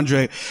about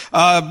Andre.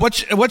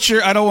 What's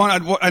your, I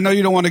know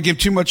you don't want to give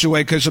too much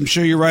away because I'm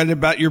sure you're writing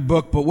about your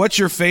book, but what's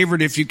your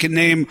favorite, if you can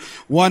name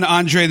one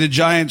Andre the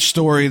Giant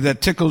story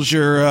that tickles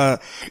your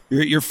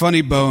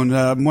funny bone?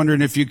 I'm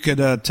wondering if you could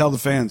tell the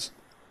fans.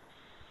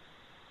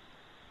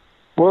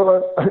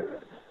 Well,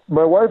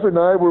 my wife and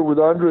I were with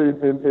Andre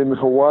in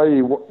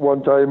Hawaii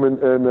one time,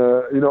 and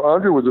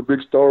Andre was a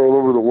big star all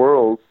over the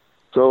world.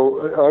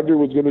 So Andre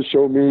was going to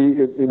show me,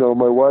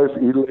 my wife.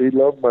 He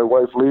loved my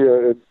wife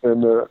Leah,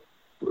 and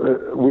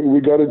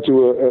we got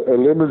into a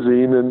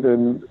limousine,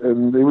 and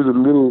it was a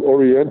little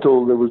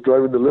Oriental that was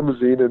driving the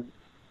limousine, and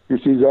he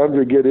sees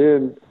Andre get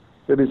in,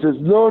 and he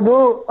says,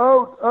 "No,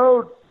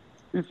 out!"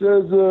 He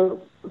says,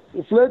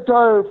 "Flat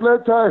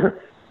tire."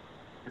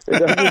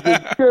 And I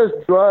said,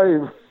 "Just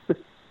drive."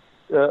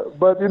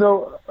 But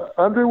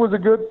Andre was a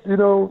good,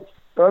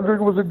 Andre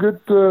was a good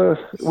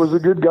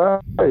guy.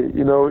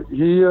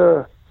 He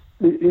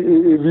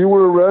if you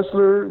were a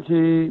wrestler,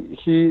 he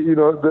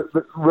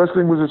the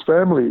wrestling was his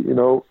family.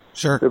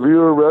 Sure. If you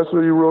were a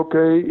wrestler, you were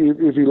okay.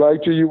 If he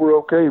liked you, you were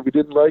okay. If he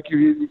didn't like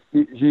you,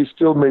 he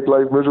still made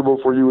life miserable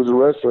for you as a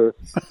wrestler.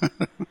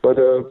 But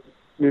I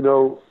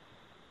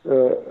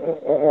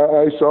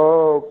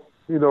saw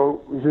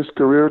his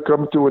career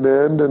come to an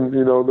end, and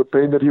the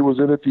pain that he was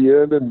in at the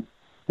end, and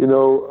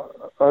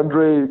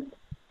Andre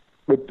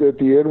at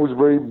the end was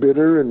very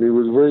bitter, and he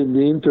was very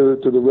mean to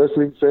the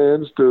wrestling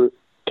fans, to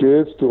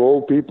kids, to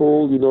old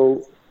people,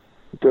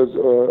 because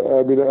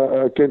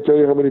I can't tell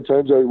you how many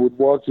times I would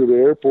walk through the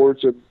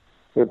airports and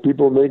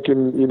people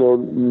making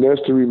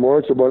nasty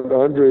remarks about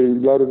Andre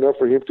loud enough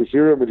for him to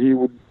hear him, and he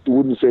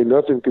wouldn't say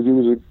nothing because he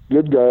was a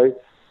good guy,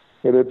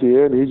 and at the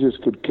end he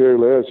just could care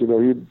less.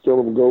 He'd tell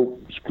them go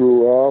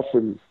screw off,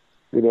 and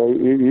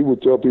he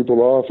would tell people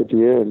off at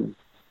the end.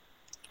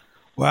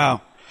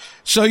 Wow.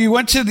 So you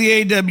went to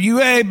the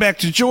AWA, back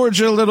to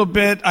Georgia a little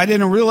bit. I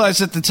didn't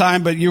realize at the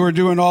time, but you were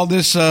doing all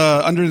this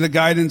under the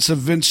guidance of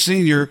Vince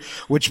Sr.,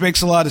 which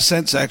makes a lot of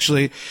sense,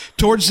 actually.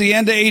 Towards the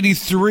end of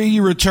 '83,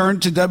 you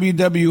returned to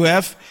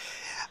WWF.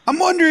 I'm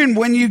wondering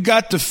when you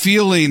got the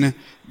feeling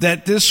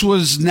that this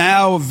was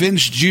now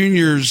Vince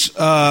Jr.'s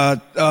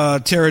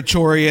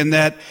territory, and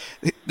that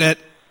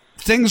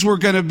things were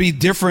going to be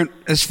different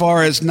as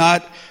far as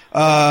not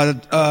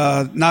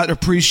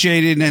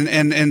appreciating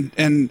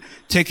and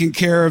taking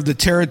care of the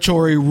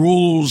territory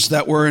rules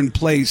that were in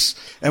place,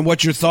 and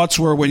what your thoughts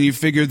were when you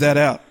figured that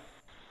out.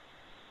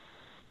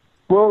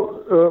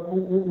 Well,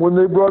 when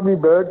they brought me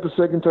back the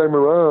second time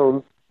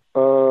around,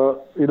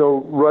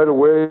 right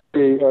away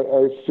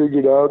I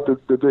figured out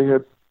that they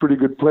had pretty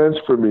good plans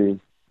for me,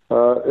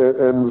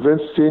 and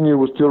Vince Sr.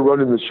 was still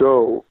running the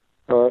show.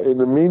 In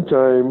the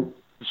meantime,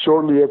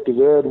 shortly after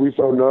that, we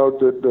found out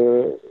that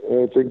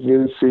I think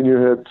Vince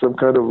Sr. had some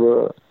kind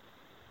of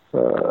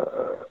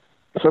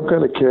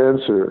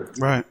cancer,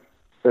 right?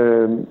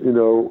 And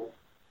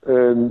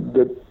and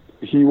that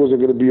he wasn't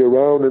going to be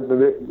around. And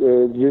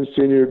Vince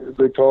Sr.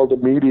 they called a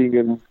meeting,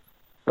 and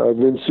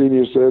Vince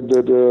Sr. said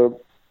that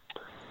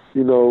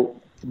he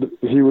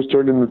was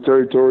turning the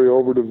territory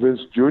over to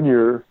Vince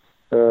Jr.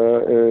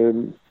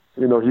 And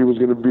he was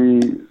going to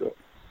be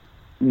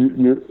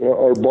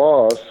our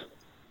boss.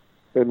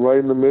 And right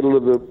in the middle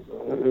of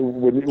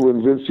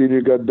when Vince Sr.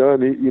 got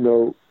done,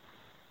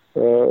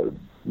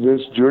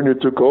 Vince Jr.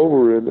 took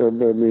over,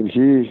 and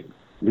he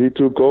he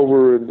took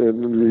over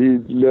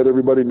and he let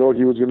everybody know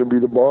he was going to be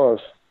the boss.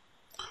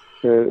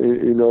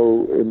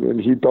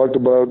 And he talked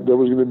about there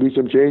was going to be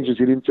some changes.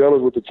 He didn't tell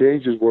us what the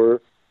changes were,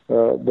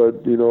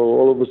 but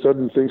all of a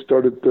sudden things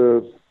started,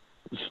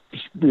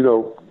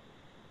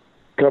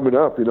 coming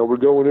up. We're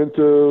going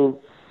into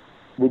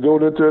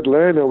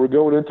Atlanta, we're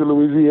going into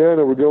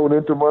Louisiana, we're going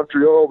into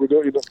Montreal.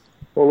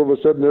 All of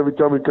a sudden, every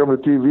time we come to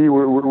TV,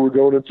 we're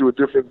going into a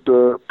different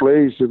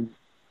place, and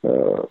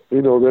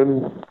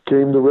then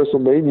came the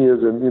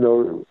WrestleManias, and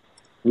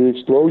the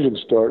explosion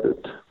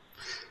started.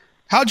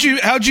 How'd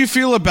you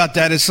feel about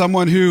that as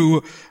someone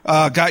who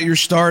got your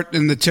start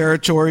in the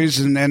territories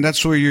and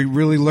that's where you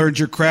really learned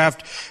your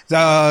craft?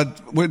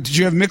 Did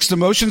you have mixed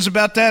emotions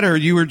about that, or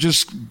you were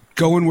just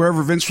going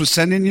wherever Vince was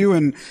sending you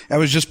and that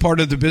was just part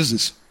of the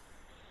business?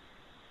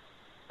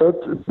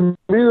 To me,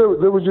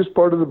 that was just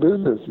part of the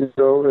business,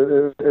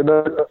 and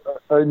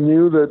I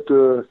knew that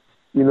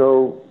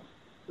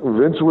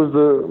Vince was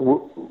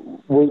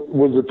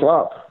the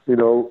top. He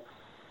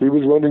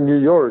was running New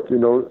York.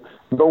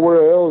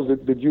 Nowhere else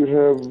did you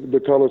have the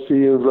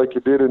Coliseums like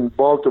you did in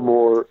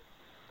Baltimore,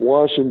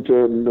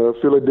 Washington,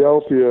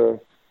 Philadelphia.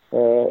 A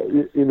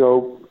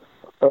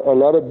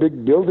lot of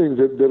big buildings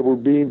that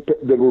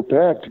were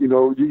packed.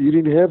 You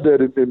didn't have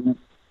that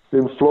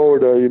in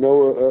Florida.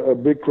 A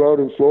big crowd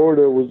in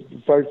Florida was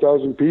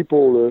 5,000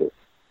 people.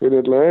 In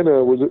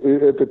Atlanta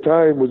at the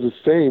time was the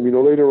same.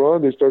 Later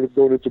on they started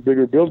going into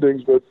bigger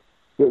buildings, but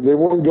they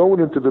weren't going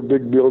into the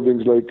big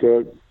buildings like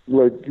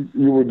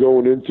you were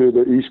going into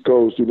the East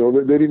Coast. They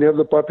didn't have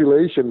the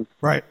population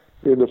right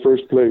in the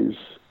first place.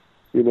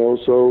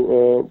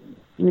 So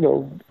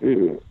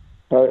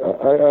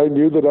I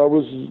knew that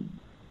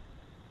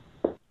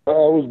I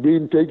was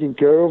being taken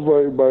care of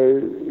by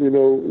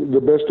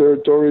the best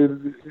territory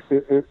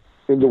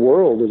in the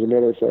world, as a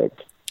matter of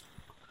fact.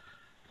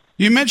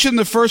 You mentioned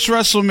the first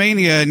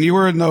WrestleMania, and you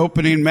were in the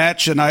opening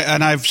match, and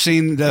I've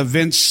seen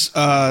Vince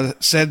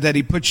said that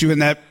he put you in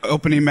that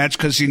opening match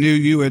because he knew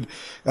you would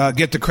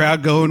get the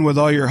crowd going with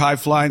all your high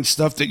flying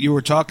stuff that you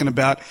were talking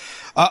about.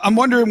 I'm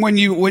wondering when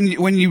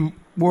you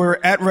were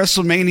at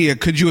WrestleMania,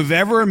 could you have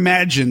ever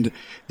imagined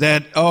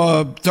that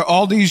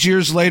all these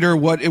years later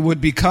what it would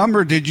become,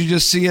 or did you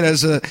just see it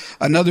as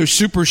another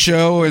super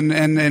show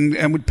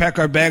and would pack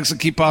our bags and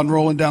keep on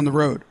rolling down the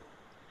road?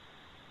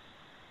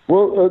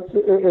 Well,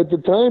 at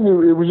the time,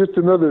 it was just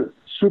another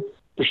super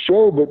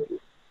show, but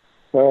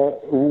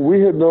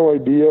we had no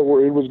idea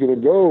where it was going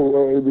to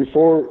go.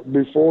 Before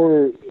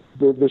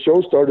the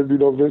show started,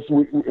 Vince,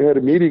 we had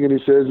a meeting, and he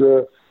says,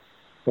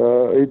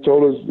 he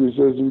told us, he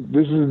says,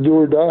 this is do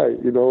or die.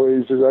 He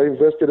says, I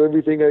invested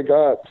everything I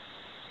got.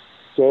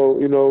 So,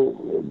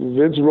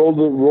 Vince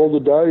rolled the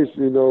dice.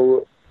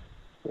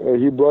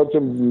 He brought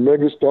some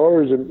mega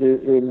stars, and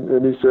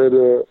he said,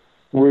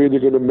 we're either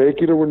going to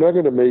make it or we're not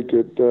going to make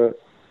it.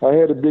 I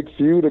had a big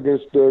feud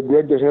against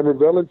Greg the Hammer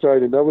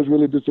Valentine, and I was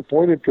really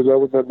disappointed because I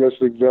was not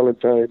wrestling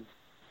Valentine.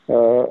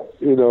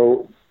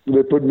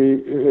 They put me,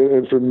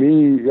 and for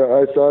me,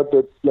 I thought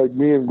that like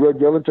me and Greg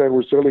Valentine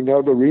were selling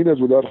out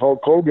arenas without Hulk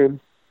Hogan.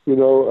 I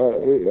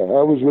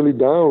was really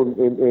down,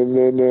 and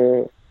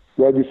then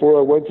right before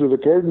I went through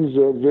the curtains,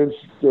 Vince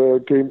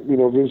came.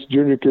 Vince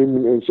Jr.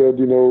 came and said,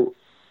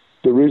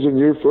 the reason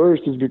you're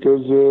first is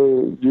because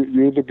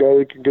you're the guy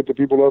that can get the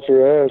people off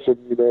their ass,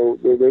 and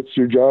that's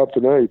your job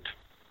tonight.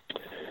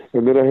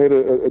 And then I had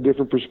a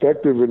different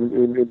perspective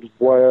in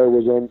why I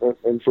was on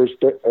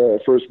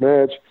first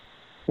match,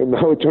 and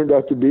now it turned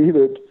out to be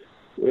that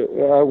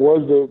I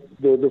was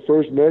the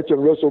first match on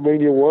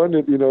WrestleMania 1.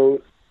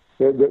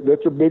 And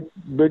that's a big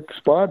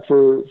spot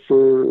for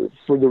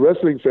the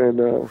wrestling fan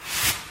now.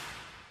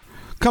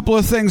 Couple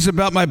of things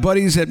about my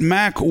buddies at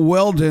Mack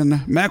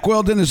Weldon. Mack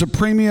Weldon is a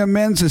premium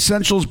men's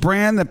essentials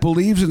brand that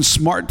believes in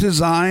smart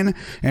design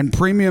and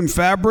premium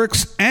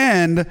fabrics,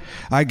 and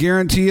I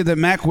guarantee you that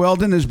Mack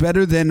Weldon is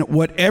better than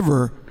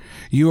whatever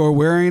you are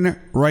wearing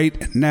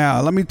right now.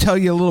 Let me tell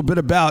you a little bit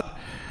about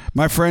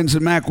my friends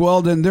at Mack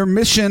Weldon. Their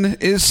mission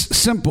is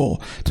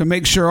simple: to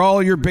make sure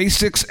all your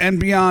basics and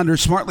beyond are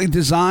smartly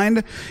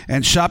designed,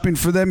 and shopping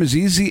for them is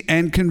easy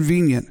and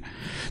convenient.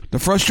 The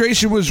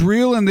frustration was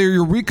real, and their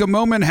eureka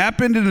moment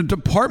happened in a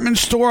department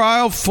store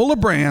aisle full of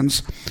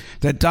brands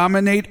that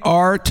dominate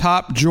our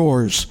top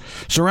drawers.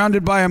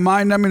 Surrounded by a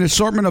mind-numbing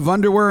assortment of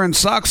underwear and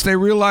socks, they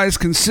realized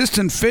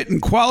consistent fit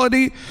and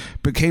quality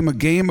became a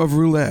game of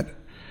roulette.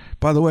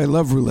 By the way, I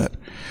love roulette.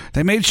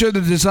 They made sure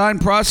the design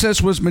process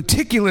was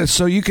meticulous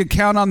so you could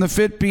count on the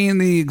fit being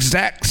the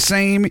exact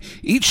same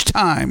each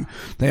time.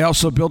 They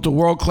also built a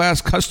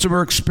world-class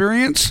customer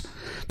experience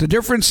The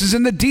difference is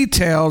in the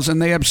details,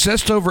 and they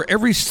obsessed over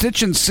every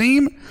stitch and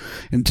seam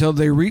until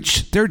they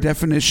reached their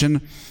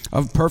definition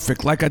of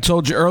perfect. Like I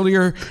told you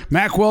earlier,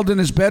 Mack Weldon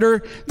is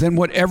better than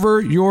whatever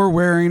you're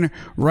wearing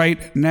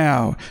right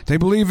now. They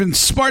believe in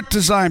smart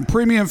design,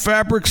 premium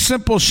fabric,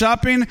 simple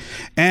shopping,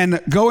 and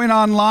going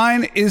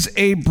online is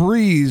a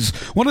breeze.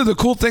 One of the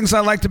cool things I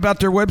liked about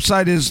their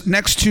website is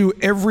next to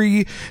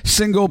every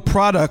single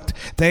product,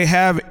 they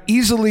have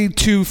easily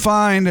to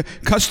find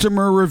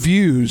customer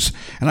reviews.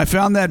 And I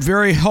found that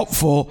very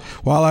helpful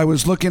while I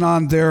was looking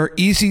on their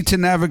easy to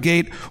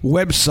navigate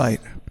website.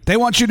 They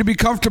want you to be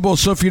comfortable,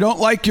 so if you don't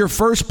like your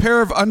first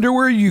pair of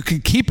underwear, you can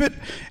keep it,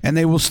 and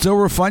they will still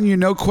refund you,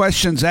 no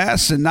questions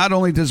asked. And not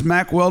only does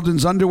Mack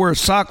Weldon's underwear,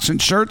 socks,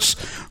 and shirts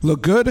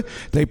look good,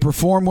 they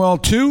perform well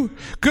too.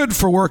 Good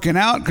for working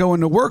out, going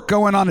to work,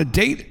 going on a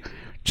date,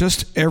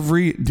 just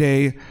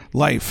everyday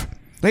life.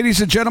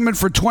 Ladies and gentlemen,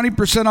 for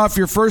 20% off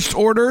your first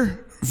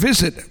order,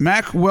 visit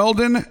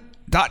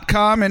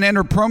MackWeldon.com and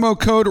enter promo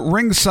code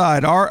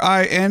Ringside,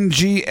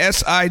 RINGSIDE.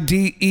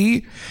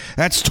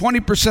 That's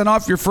 20%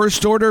 off your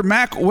first order,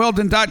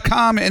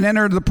 MackWeldon.com, and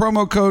enter the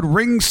promo code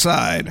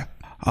Ringside.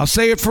 I'll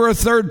say it for a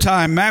third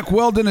time. Mack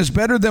Weldon is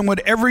better than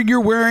whatever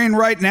you're wearing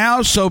right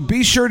now, so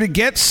be sure to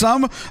get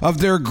some of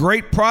their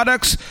great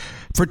products.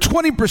 For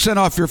 20%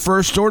 off your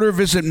first order,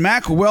 visit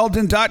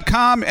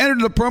MackWeldon.com, enter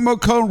the promo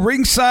code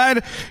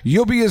Ringside.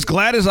 You'll be as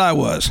glad as I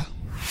was.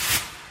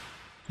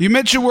 You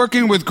mentioned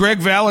working with Greg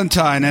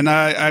Valentine, and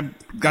I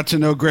got to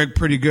know Greg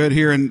pretty good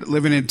here and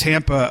living in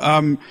Tampa.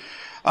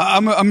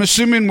 I'm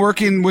assuming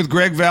working with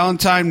Greg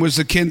Valentine was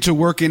akin to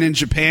working in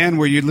Japan,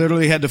 where you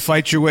literally had to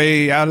fight your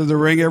way out of the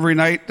ring every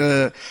night.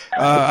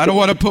 I don't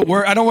want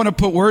to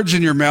put words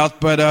in your mouth,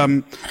 but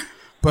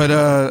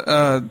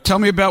tell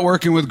me about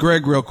working with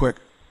Greg real quick.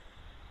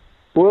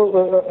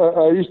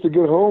 Well, I used to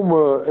get home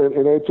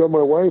and I tell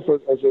my wife,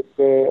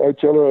 I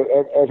tell her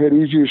I've had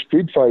easier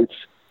street fights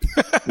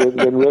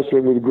than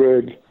wrestling with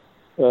Greg.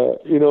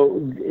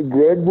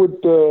 Greg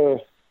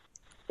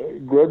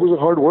was a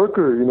hard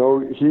worker.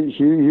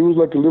 He was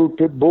like a little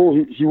pit bull.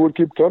 He would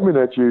keep coming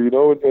at you.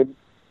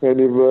 And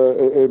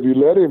if you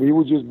let him, he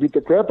would just beat the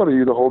crap out of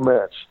you the whole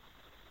match.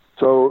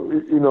 So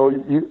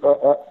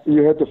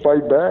you had to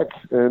fight back,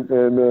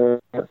 and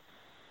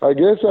I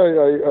guess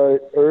I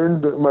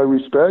earned my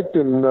respect.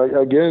 And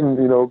again,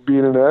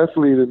 being an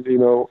athlete,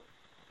 and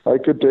I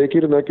could take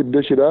it and I could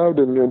dish it out,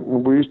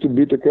 and we used to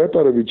beat the crap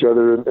out of each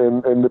other,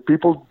 and the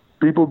people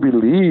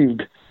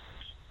believed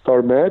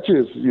our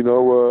matches,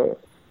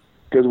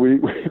 because we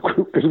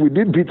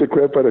did beat the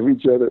crap out of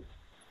each other.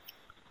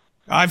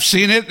 I've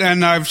seen it,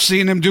 and I've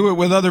seen him do it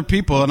with other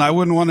people, and I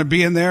wouldn't want to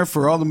be in there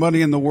for all the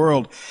money in the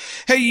world.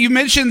 Hey, you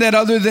mentioned that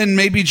other than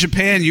maybe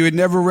Japan, you had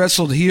never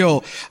wrestled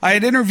heel. I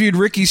had interviewed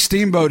Ricky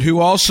Steamboat, who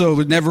also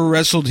had never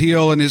wrestled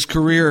heel in his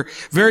career.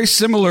 Very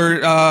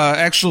similar,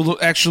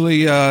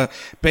 actually,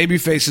 baby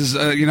faces,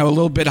 a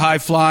little bit high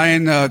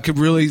flying, could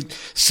really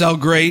sell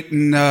great,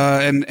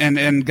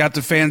 and got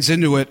the fans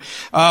into it.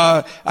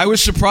 I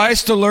was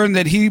surprised to learn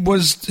that he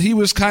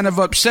was kind of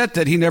upset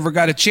that he never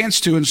got a chance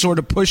to, and sort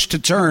of pushed to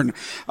turn.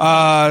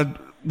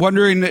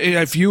 Wondering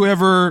if you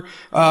ever,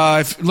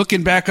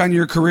 looking back on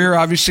your career,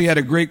 obviously you had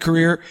a great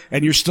career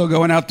and you're still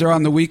going out there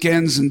on the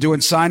weekends and doing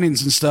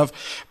signings and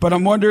stuff, but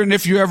I'm wondering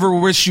if you ever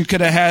wish you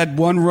could have had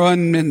one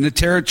run in the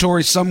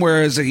territory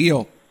somewhere as a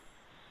heel.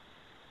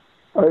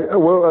 As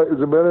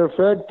a matter of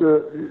fact,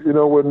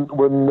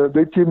 when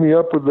they teamed me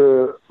up with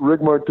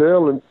Rick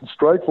Martel and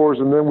Strikeforce,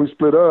 and then we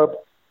split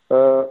up,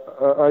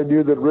 I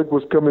knew that Rick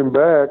was coming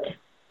back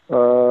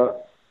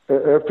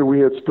after we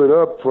had split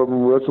up from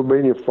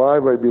WrestleMania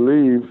 5, I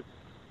believe.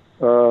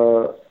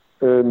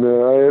 And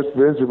I asked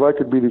Vince if I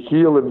could be the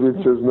heel, and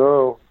Vince says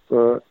no.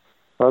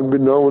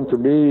 Unbeknown to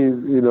me,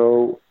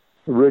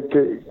 Rick,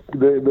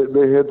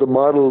 they had the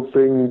model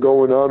thing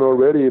going on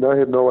already, and I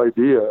had no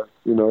idea,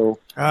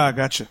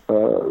 Gotcha.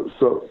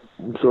 So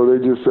they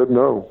just said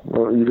no.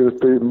 You're going to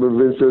stay.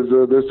 Vince says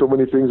there's so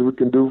many things we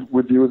can do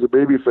with you as a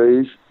baby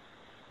face,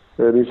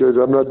 and he says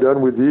I'm not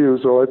done with you.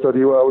 So I thought I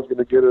was going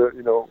to get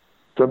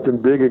something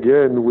big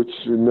again, which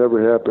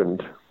never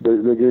happened.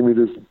 They gave me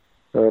this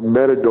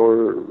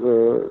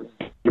Matador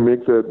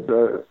gimmick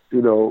that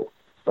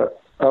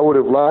I would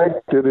have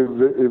liked it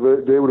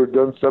if they would have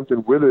done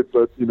something with it,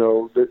 but it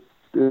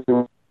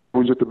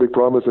was just a big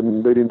promise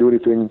and they didn't do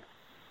anything.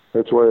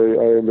 That's why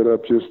I ended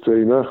up just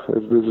saying,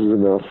 this is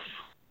enough.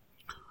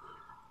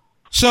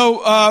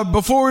 So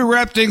before we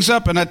wrap things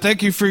up, and I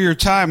thank you for your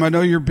time. I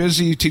know you're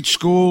busy. You teach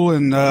school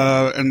and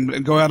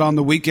go out on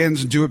the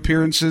weekends and do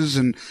appearances.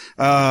 And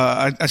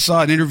I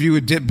saw an interview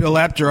with Bill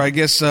Apter. I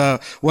guess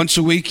once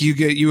a week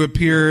you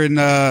appear in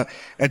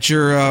at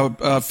your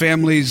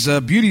family's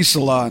beauty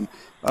salon.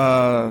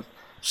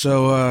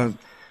 So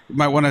you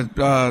might want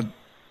to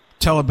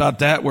tell about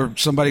that, where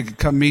somebody could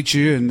come meet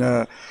you.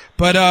 And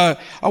but I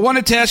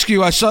wanted to ask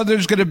you, I saw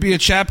there's going to be a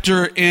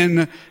chapter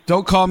in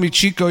Don't Call Me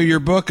Chico, your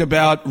book,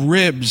 about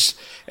ribs.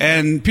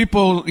 And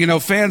people,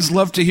 fans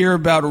love to hear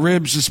about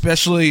ribs,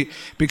 especially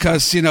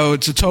because,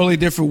 it's a totally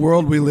different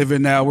world we live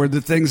in now, where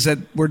the things that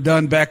were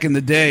done back in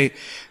the day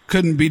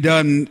couldn't be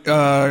done.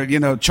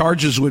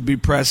 Charges would be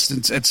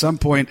pressed at some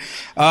point.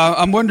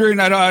 I'm wondering,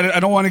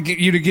 I don't want to get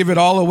you to give it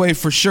all away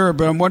for sure,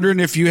 but I'm wondering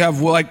if you have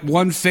like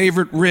one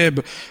favorite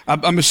rib.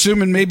 I'm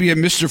assuming maybe a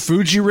Mr.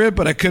 Fuji rib,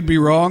 but I could be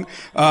wrong,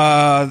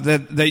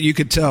 that you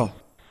could tell.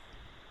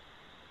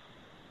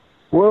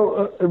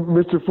 Well,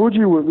 Mr.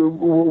 Fuji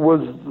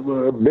was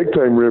a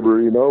big-time ribber,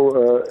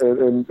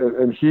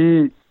 and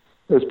he,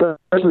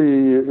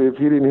 especially if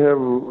he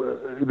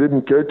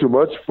didn't care too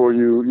much for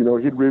you,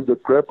 he'd rib the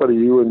crap out of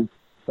you. And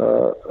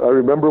I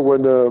remember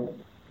when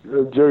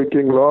Jerry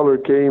King Lawler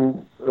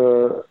came,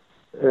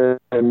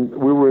 and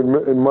we were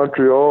in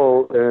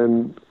Montreal,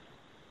 and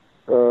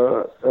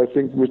I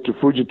think Mr.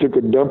 Fuji took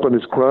a dump on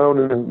his crown,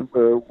 and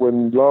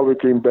when Lawler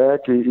came back,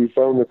 he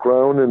found the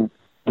crown, and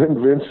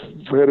then Vince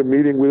had a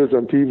meeting with us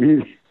on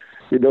TV,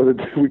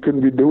 that we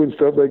couldn't be doing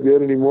stuff like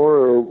that anymore,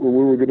 or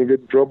we were going to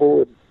get in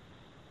trouble. And,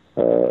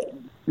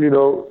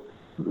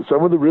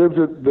 some of the ribs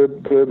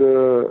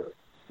that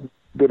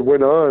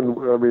went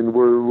on, I mean,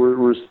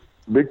 were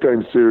big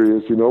time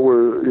serious.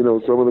 Where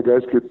some of the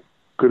guys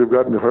could have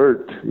gotten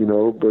hurt.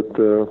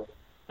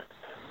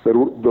 But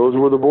those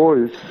were the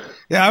boys.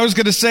 Yeah, I was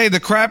going to say the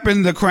crap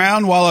in the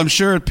crown, while I'm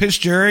sure it pissed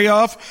Jerry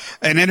off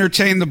and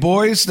entertained the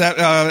boys,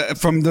 that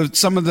from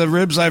some of the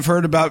ribs I've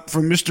heard about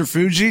from Mr.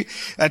 Fuji,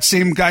 that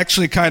seemed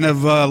actually kind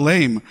of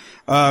lame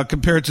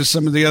compared to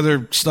some of the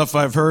other stuff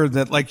I've heard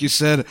that, like you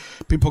said,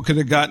 people could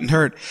have gotten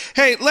hurt.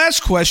 Hey,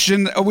 last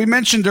question. I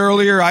mentioned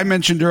earlier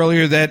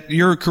that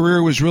your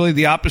career was really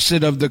the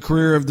opposite of the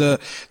career of the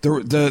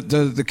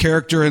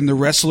character and the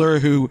wrestler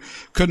who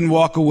couldn't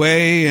walk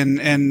away, and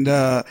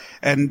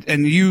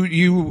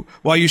you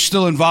while you're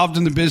still involved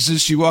in the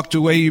business, you walked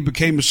away, you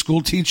became a school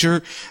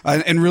teacher,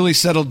 and really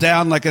settled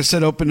down. Like I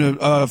said, opened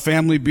a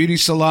family beauty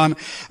salon.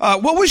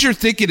 What was your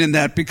thinking in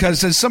that?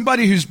 Because as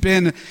somebody who's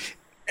been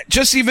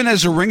just even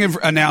as a ring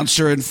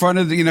announcer in front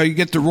of you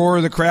get the roar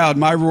of the crowd.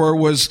 My roar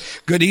was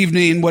 "Good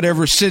evening,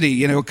 whatever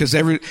city," because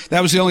that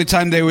was the only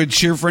time they would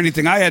cheer for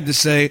anything I had to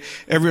say.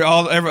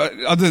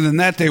 Other than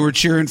that, they were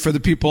cheering for the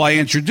people I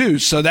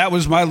introduced. So that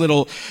was my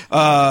little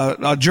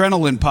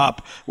adrenaline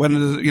pop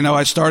when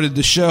I started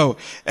the show.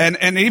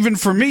 And even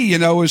for me,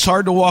 it was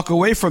hard to walk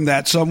away from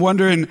that. So I'm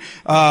wondering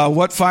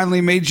what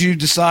finally made you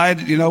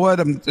decide,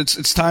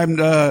 it's time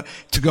to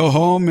go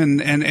home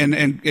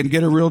and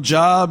get a real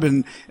job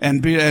and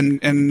be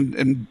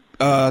and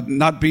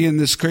not be in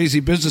this crazy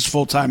business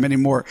full time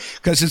anymore,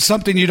 because it's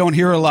something you don't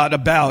hear a lot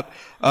about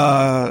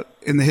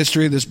in the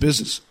history of this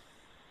business.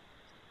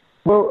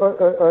 Well,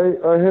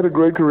 I had a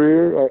great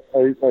career.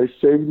 I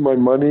saved my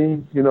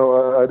money.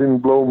 I didn't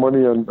blow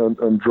money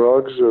on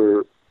drugs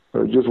or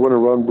just went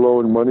around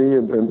blowing money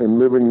and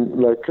living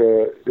like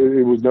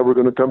it was never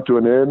going to come to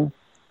an end.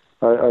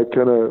 I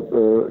kind of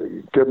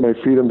kept my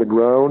feet on the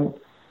ground.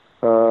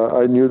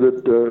 I knew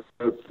that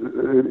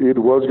it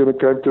was going to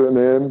come to an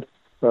end.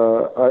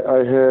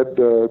 I had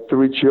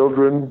 3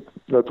 children,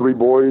 3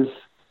 boys.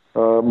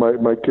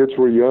 My kids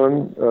were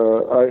young.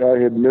 I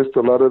had missed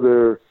a lot of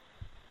their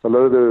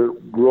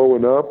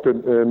growing up,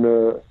 and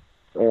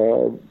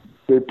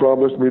they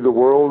promised me the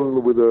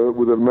world with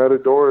a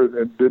matador, and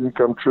it didn't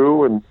come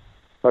true. And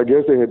I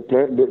guess they had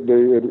planned.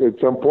 At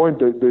some point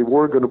they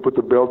were going to put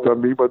the belt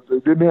on me, but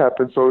it didn't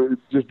happen. So it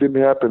just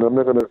didn't happen. I'm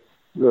not going to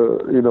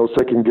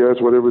second guess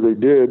whatever they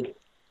did.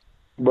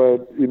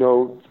 But,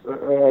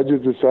 I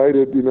just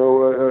decided,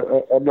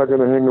 I'm not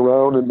going to hang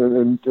around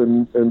and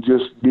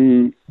just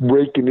be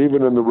breaking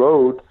even on the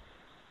road.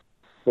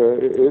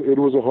 It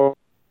was a hard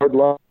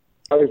life,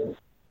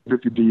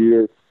 50 a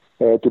year,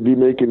 to be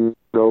making,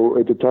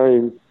 at the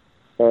time,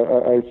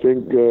 I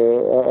think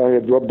I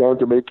had dropped down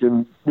to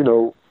making,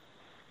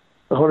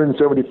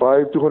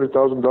 $175,000,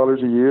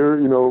 $200,000 a year.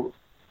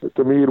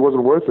 To me, it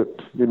wasn't worth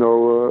it.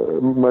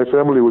 My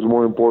family was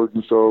more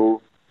important, so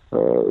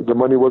the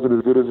money wasn't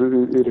as good as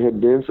it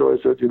had been. So I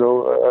said,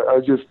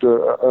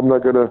 I'm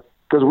not gonna,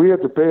 because we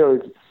had to pay,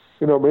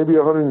 maybe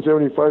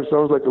 175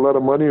 sounds like a lot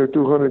of money, or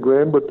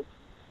 $200,000, but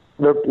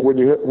when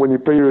you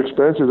pay your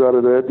expenses out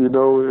of that, it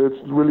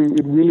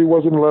really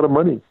wasn't a lot of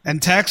money. And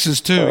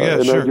taxes too, yeah,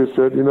 and sure. I just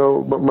said,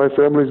 my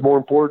family's more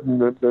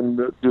important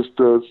than just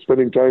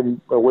spending time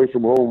away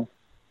from home,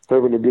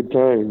 having a good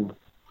time.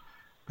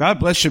 God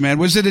bless you, man.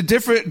 Was it a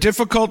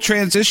difficult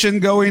transition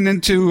going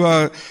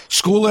into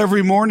school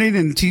every morning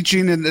and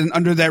teaching and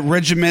under that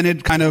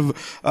regimented kind of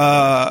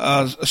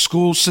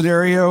school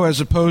scenario, as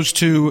opposed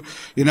to,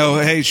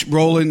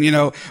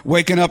 rolling,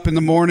 waking up in the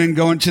morning,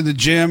 going to the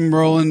gym,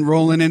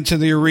 rolling into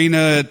the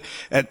arena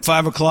at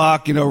 5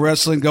 o'clock,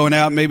 wrestling, going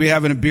out, maybe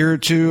having a beer or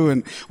two?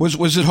 And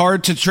was it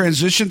hard to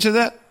transition to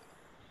that?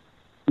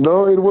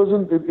 No, it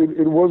wasn't.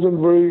 It wasn't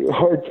very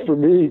hard for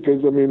me,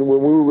 because when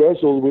we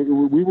wrestled,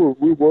 we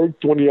worked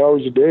 20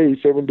 hours a day,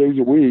 7 days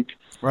a week.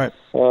 Right.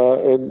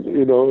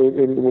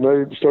 And when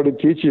I started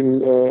teaching,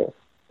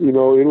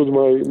 it was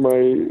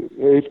my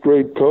 8th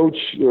grade coach,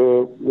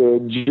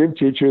 gym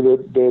teacher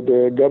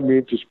that got me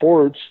into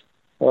sports.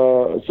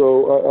 So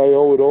I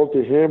owe it all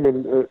to him,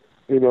 and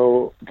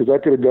because I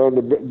could have gone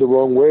the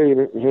wrong way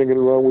and hanging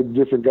around with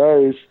different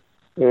guys.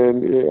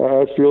 And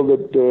I feel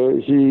that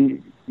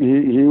he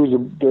was a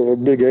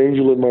big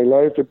angel in my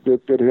life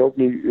that helped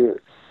me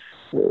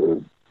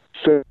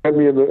set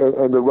me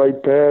on the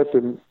right path.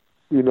 And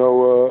it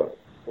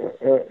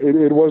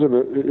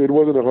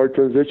wasn't a hard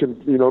transition,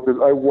 because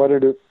I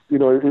wanted it.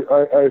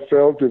 I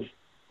felt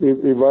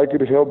if I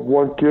could help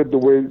one kid the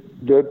way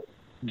that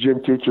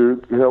gym teacher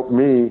helped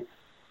me,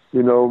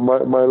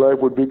 my life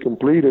would be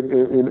complete.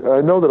 And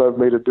I know that I've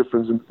made a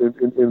difference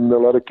in a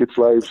lot of kids'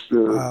 lives,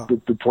 Wow.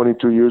 the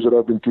 22 years that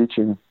I've been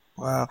teaching.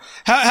 Wow.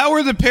 How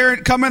were the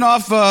parents coming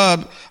off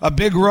a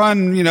big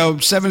run,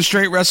 7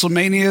 straight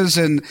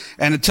WrestleManias and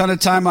a ton of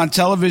time on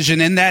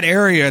television in that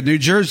area, New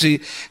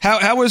Jersey?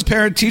 How was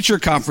parent-teacher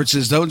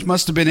conferences? Those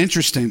must have been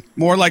interesting.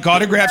 More like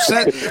autograph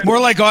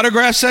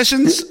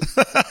sessions?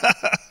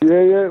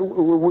 Yeah.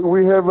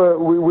 We'd have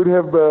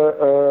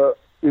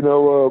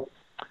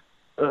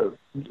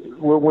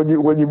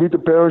when you meet the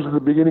parents at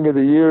the beginning of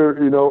the year,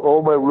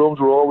 all my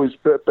rooms were always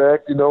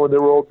packed, and they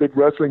were all big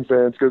wrestling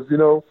fans because,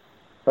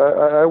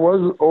 I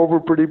was over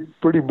pretty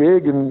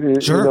big,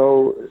 and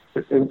Sure.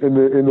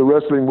 in the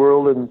wrestling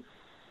world, and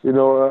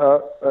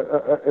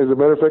as a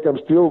matter of fact, I'm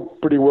still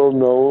pretty well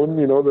known.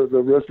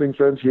 The wrestling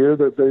fans here,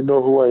 that they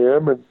know who I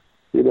am, and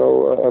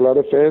a lot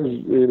of fans.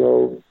 It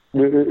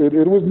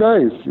was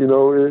nice.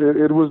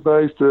 It was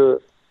nice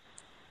to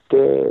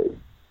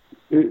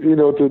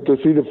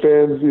see the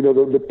fans.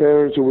 The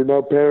parents who were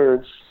now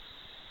parents.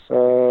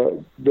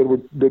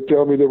 That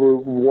tell me they were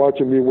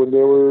watching me when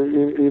they were,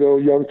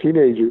 young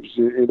teenagers.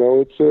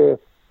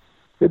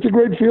 It's a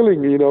great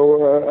feeling.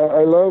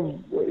 I love,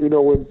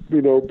 when,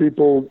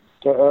 people.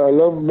 I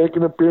love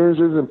making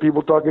appearances and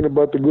people talking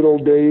about the good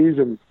old days,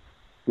 and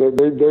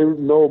they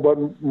know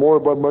more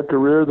about my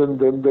career than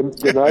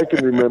I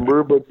can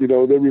remember. But they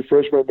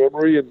refresh my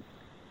memory, and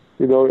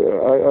I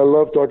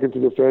love talking to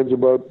the fans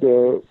about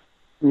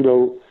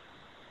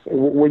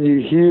when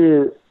you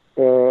hear.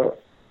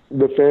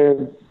 The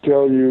fan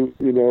tell you,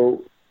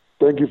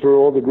 thank you for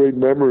all the great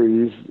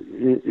memories,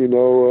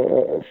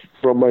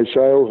 from my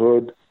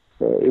childhood.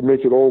 It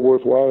makes it all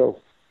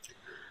worthwhile.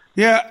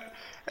 Yeah.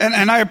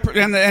 And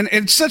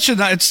it's such a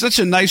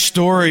nice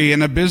story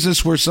in a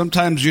business where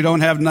sometimes you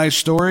don't have nice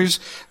stories.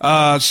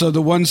 So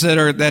the ones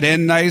that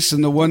end nice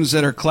and the ones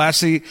that are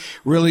classy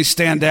really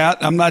stand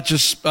out. I'm not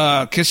just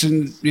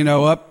kissing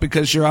up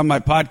because you're on my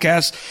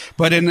podcast,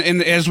 but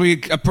in as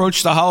we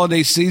approach the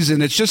holiday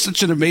season, it's just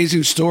such an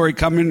amazing story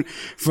coming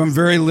from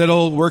very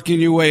little,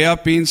 working your way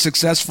up, being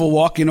successful,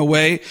 walking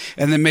away,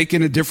 and then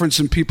making a difference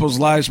in people's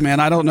lives. Man,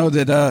 I don't know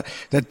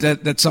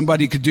that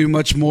somebody could do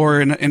much more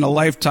in a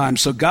lifetime.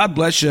 So God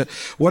bless you.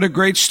 What a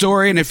great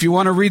story. And if you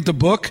want to read the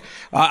book,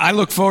 I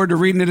look forward to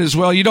reading it as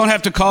well. You don't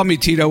have to call me,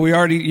 Tito. We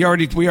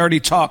already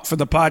talked for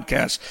the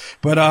podcast,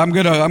 but I'm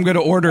going to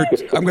order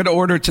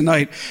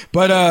tonight,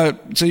 but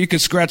so you can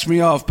scratch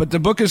me off. But the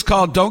book is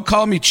called Don't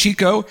Call Me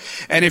Chico.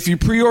 And if you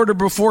pre-order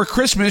before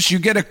Christmas, you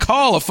get a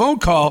phone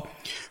call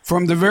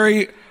from the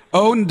very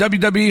own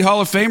WWE Hall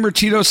of Famer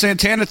Tito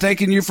Santana,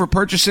 thanking you for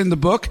purchasing the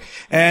book.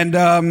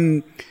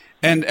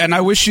 And I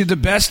wish you the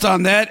best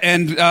on that.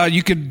 And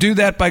you could do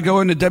that by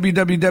going to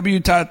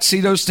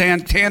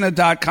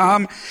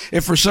www.titosantana.com.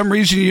 If for some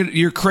reason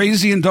you're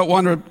crazy and don't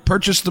want to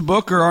purchase the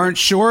book or aren't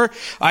sure,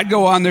 I'd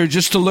go on there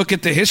just to look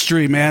at the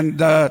history, man.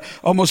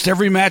 Almost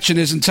every match in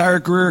his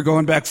entire career,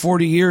 going back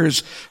 40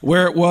 years,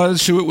 where it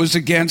was, who it was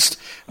against.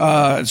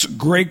 It's a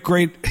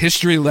great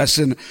history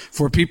lesson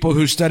for people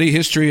who study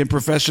history in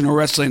professional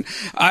wrestling.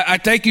 I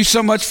thank you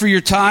so much for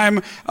your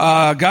time.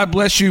 God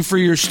bless you for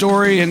your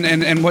story and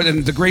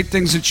the great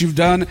things that you've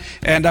done,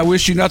 and I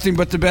wish you nothing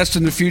but the best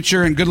in the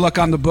future, and good luck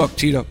on the book,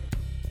 Tito.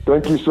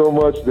 Thank you so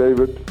much,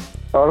 David.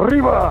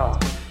 Arriba!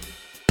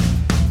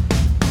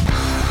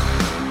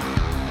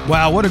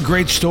 Wow, what a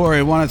great story.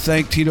 I want to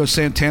thank Tito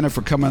Santana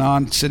for coming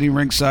on, sitting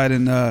ringside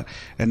and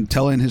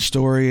telling his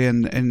story.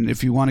 And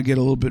if you want to get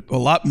a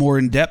lot more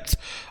in depth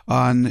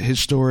on his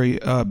story,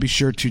 be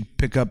sure to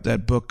pick up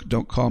that book,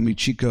 Don't Call Me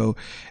Chico,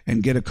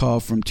 and get a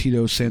call from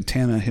Tito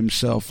Santana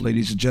himself,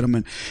 ladies and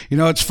gentlemen.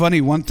 It's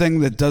funny, one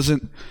thing that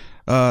doesn't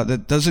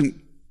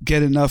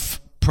get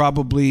enough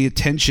probably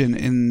attention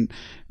in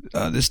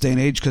this day and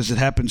age, because it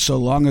happened so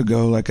long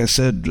ago, like I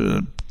said,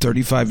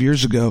 35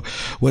 years ago,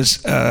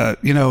 was,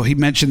 he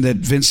mentioned that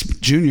Vince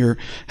Jr.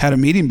 had a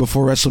meeting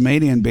before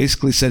WrestleMania and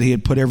basically said he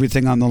had put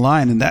everything on the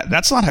line. And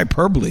that's not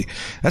hyperbole.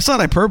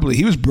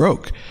 He was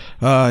broke.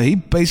 He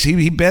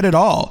bet it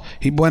all.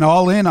 He went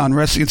all in on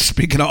wrestling.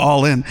 Speaking of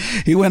all in,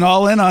 he went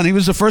all in he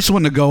was the first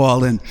one to go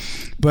all in.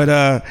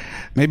 But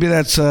maybe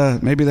that's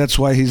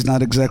why he's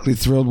not exactly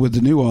thrilled with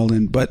the new All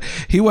In. But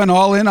he went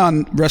all in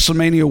on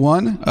WrestleMania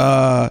 1,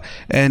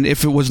 and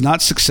if it was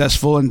not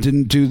successful and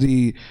didn't do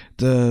the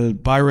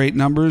buy rate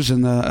numbers,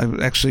 and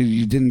actually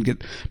you didn't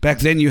get, back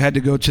then you had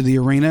to go to the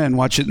arena and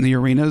watch it in the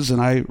arenas,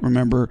 and I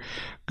remember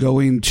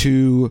going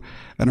to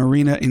an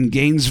arena in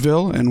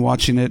Gainesville and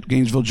watching it,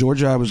 Gainesville,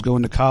 Georgia. I was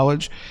going to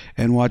college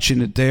and watching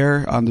it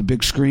there on the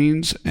big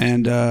screens.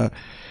 And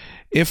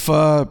if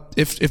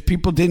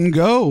people didn't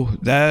go,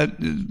 that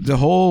the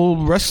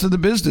whole rest of the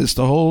business,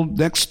 the whole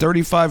next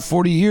 35,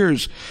 40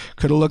 years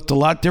could have looked a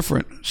lot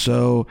different.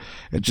 So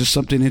it's just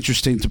something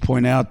interesting to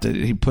point out that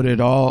he put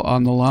it all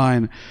on the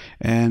line.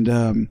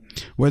 And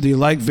whether you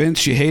like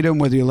Vince, you hate him,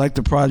 whether you like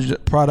the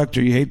product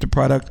or you hate the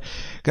product,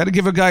 got to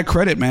give a guy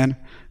credit, man.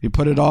 You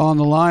put it all on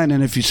the line,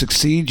 and if you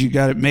succeed, you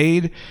got it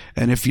made.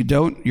 And if you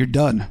don't, you're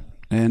done.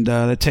 And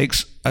that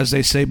takes, as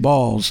they say,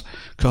 balls,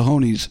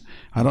 cojones.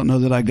 I don't know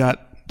that I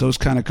got those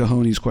kind of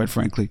cojones, quite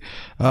frankly.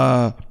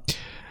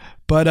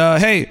 But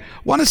hey,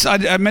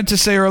 I meant to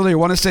say earlier,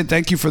 want to say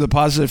thank you for the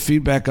positive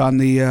feedback on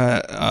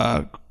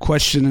the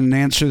question and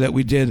answer that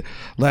we did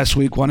last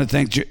week. Want to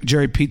thank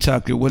Jerry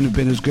Petuck. It wouldn't have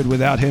been as good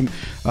without him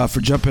for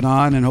jumping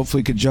on, and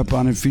hopefully could jump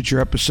on in future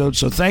episodes.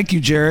 So thank you,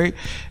 Jerry,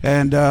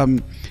 and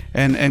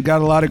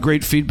got a lot of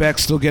great feedback.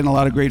 Still getting a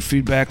lot of great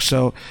feedback.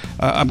 So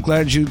I'm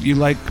glad you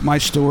like my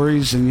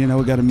stories, and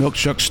we got a milk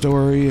truck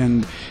story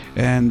and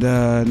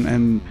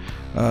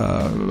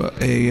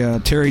a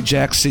Terry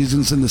Jack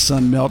Seasons in the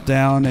Sun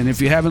meltdown. And if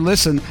you haven't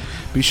listened,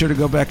 be sure to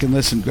go back and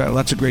listen. Got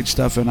lots of great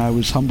stuff, and I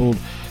was humbled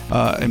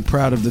and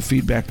proud of the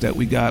feedback that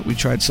we got. We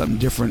tried something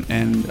different,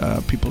 and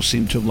people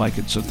seem to like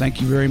it. So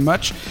thank you very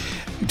much.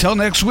 Until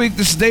next week,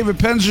 this is David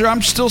Penzer.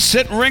 I'm still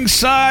sitting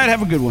ringside.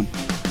 Have a good one.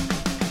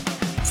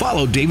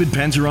 Follow David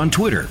Penzer on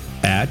Twitter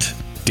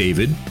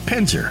 @David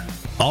Penzer.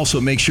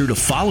 Also, make sure to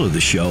follow the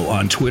show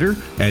on Twitter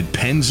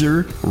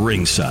 @Penzer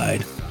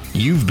Ringside.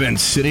 You've been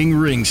sitting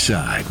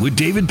ringside with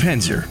David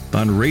Penzer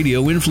on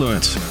Radio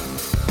Influence.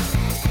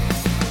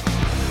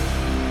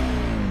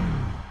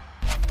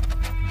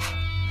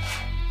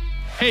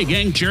 Hey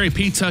gang, Jerry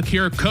Petuck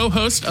here,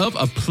 co-host of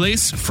A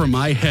Place for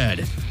My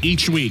Head.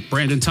 Each week,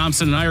 Brandon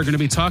Thompson and I are going to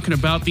be talking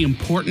about the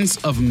importance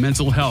of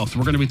mental health.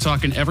 We're going to be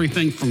talking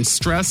everything from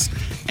stress,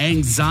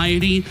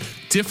 anxiety,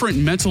 different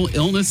mental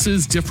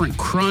illnesses, different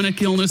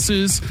chronic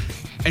illnesses,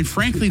 and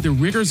frankly, the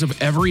rigors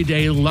of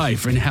everyday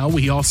life and how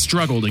we all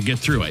struggle to get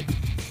through it.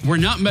 We're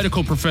not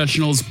medical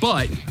professionals,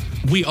 but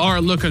we are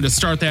looking to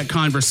start that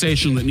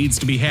conversation that needs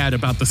to be had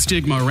about the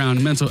stigma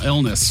around mental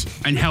illness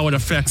and how it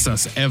affects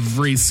us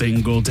every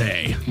single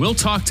day. We'll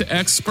talk to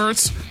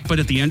experts, but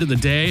at the end of the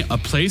day, A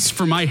Place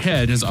for My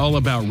Head is all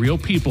about real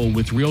people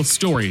with real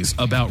stories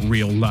about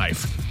real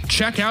life.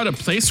 Check out A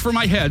Place for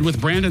My Head with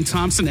Brandon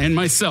Thompson and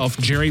myself,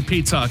 Jerry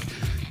Petuck,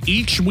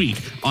 each week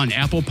on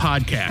Apple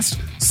Podcasts,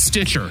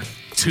 Stitcher,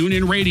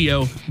 TuneIn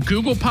Radio,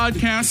 Google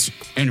Podcasts,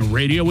 and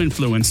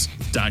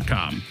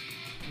RadioInfluence.com.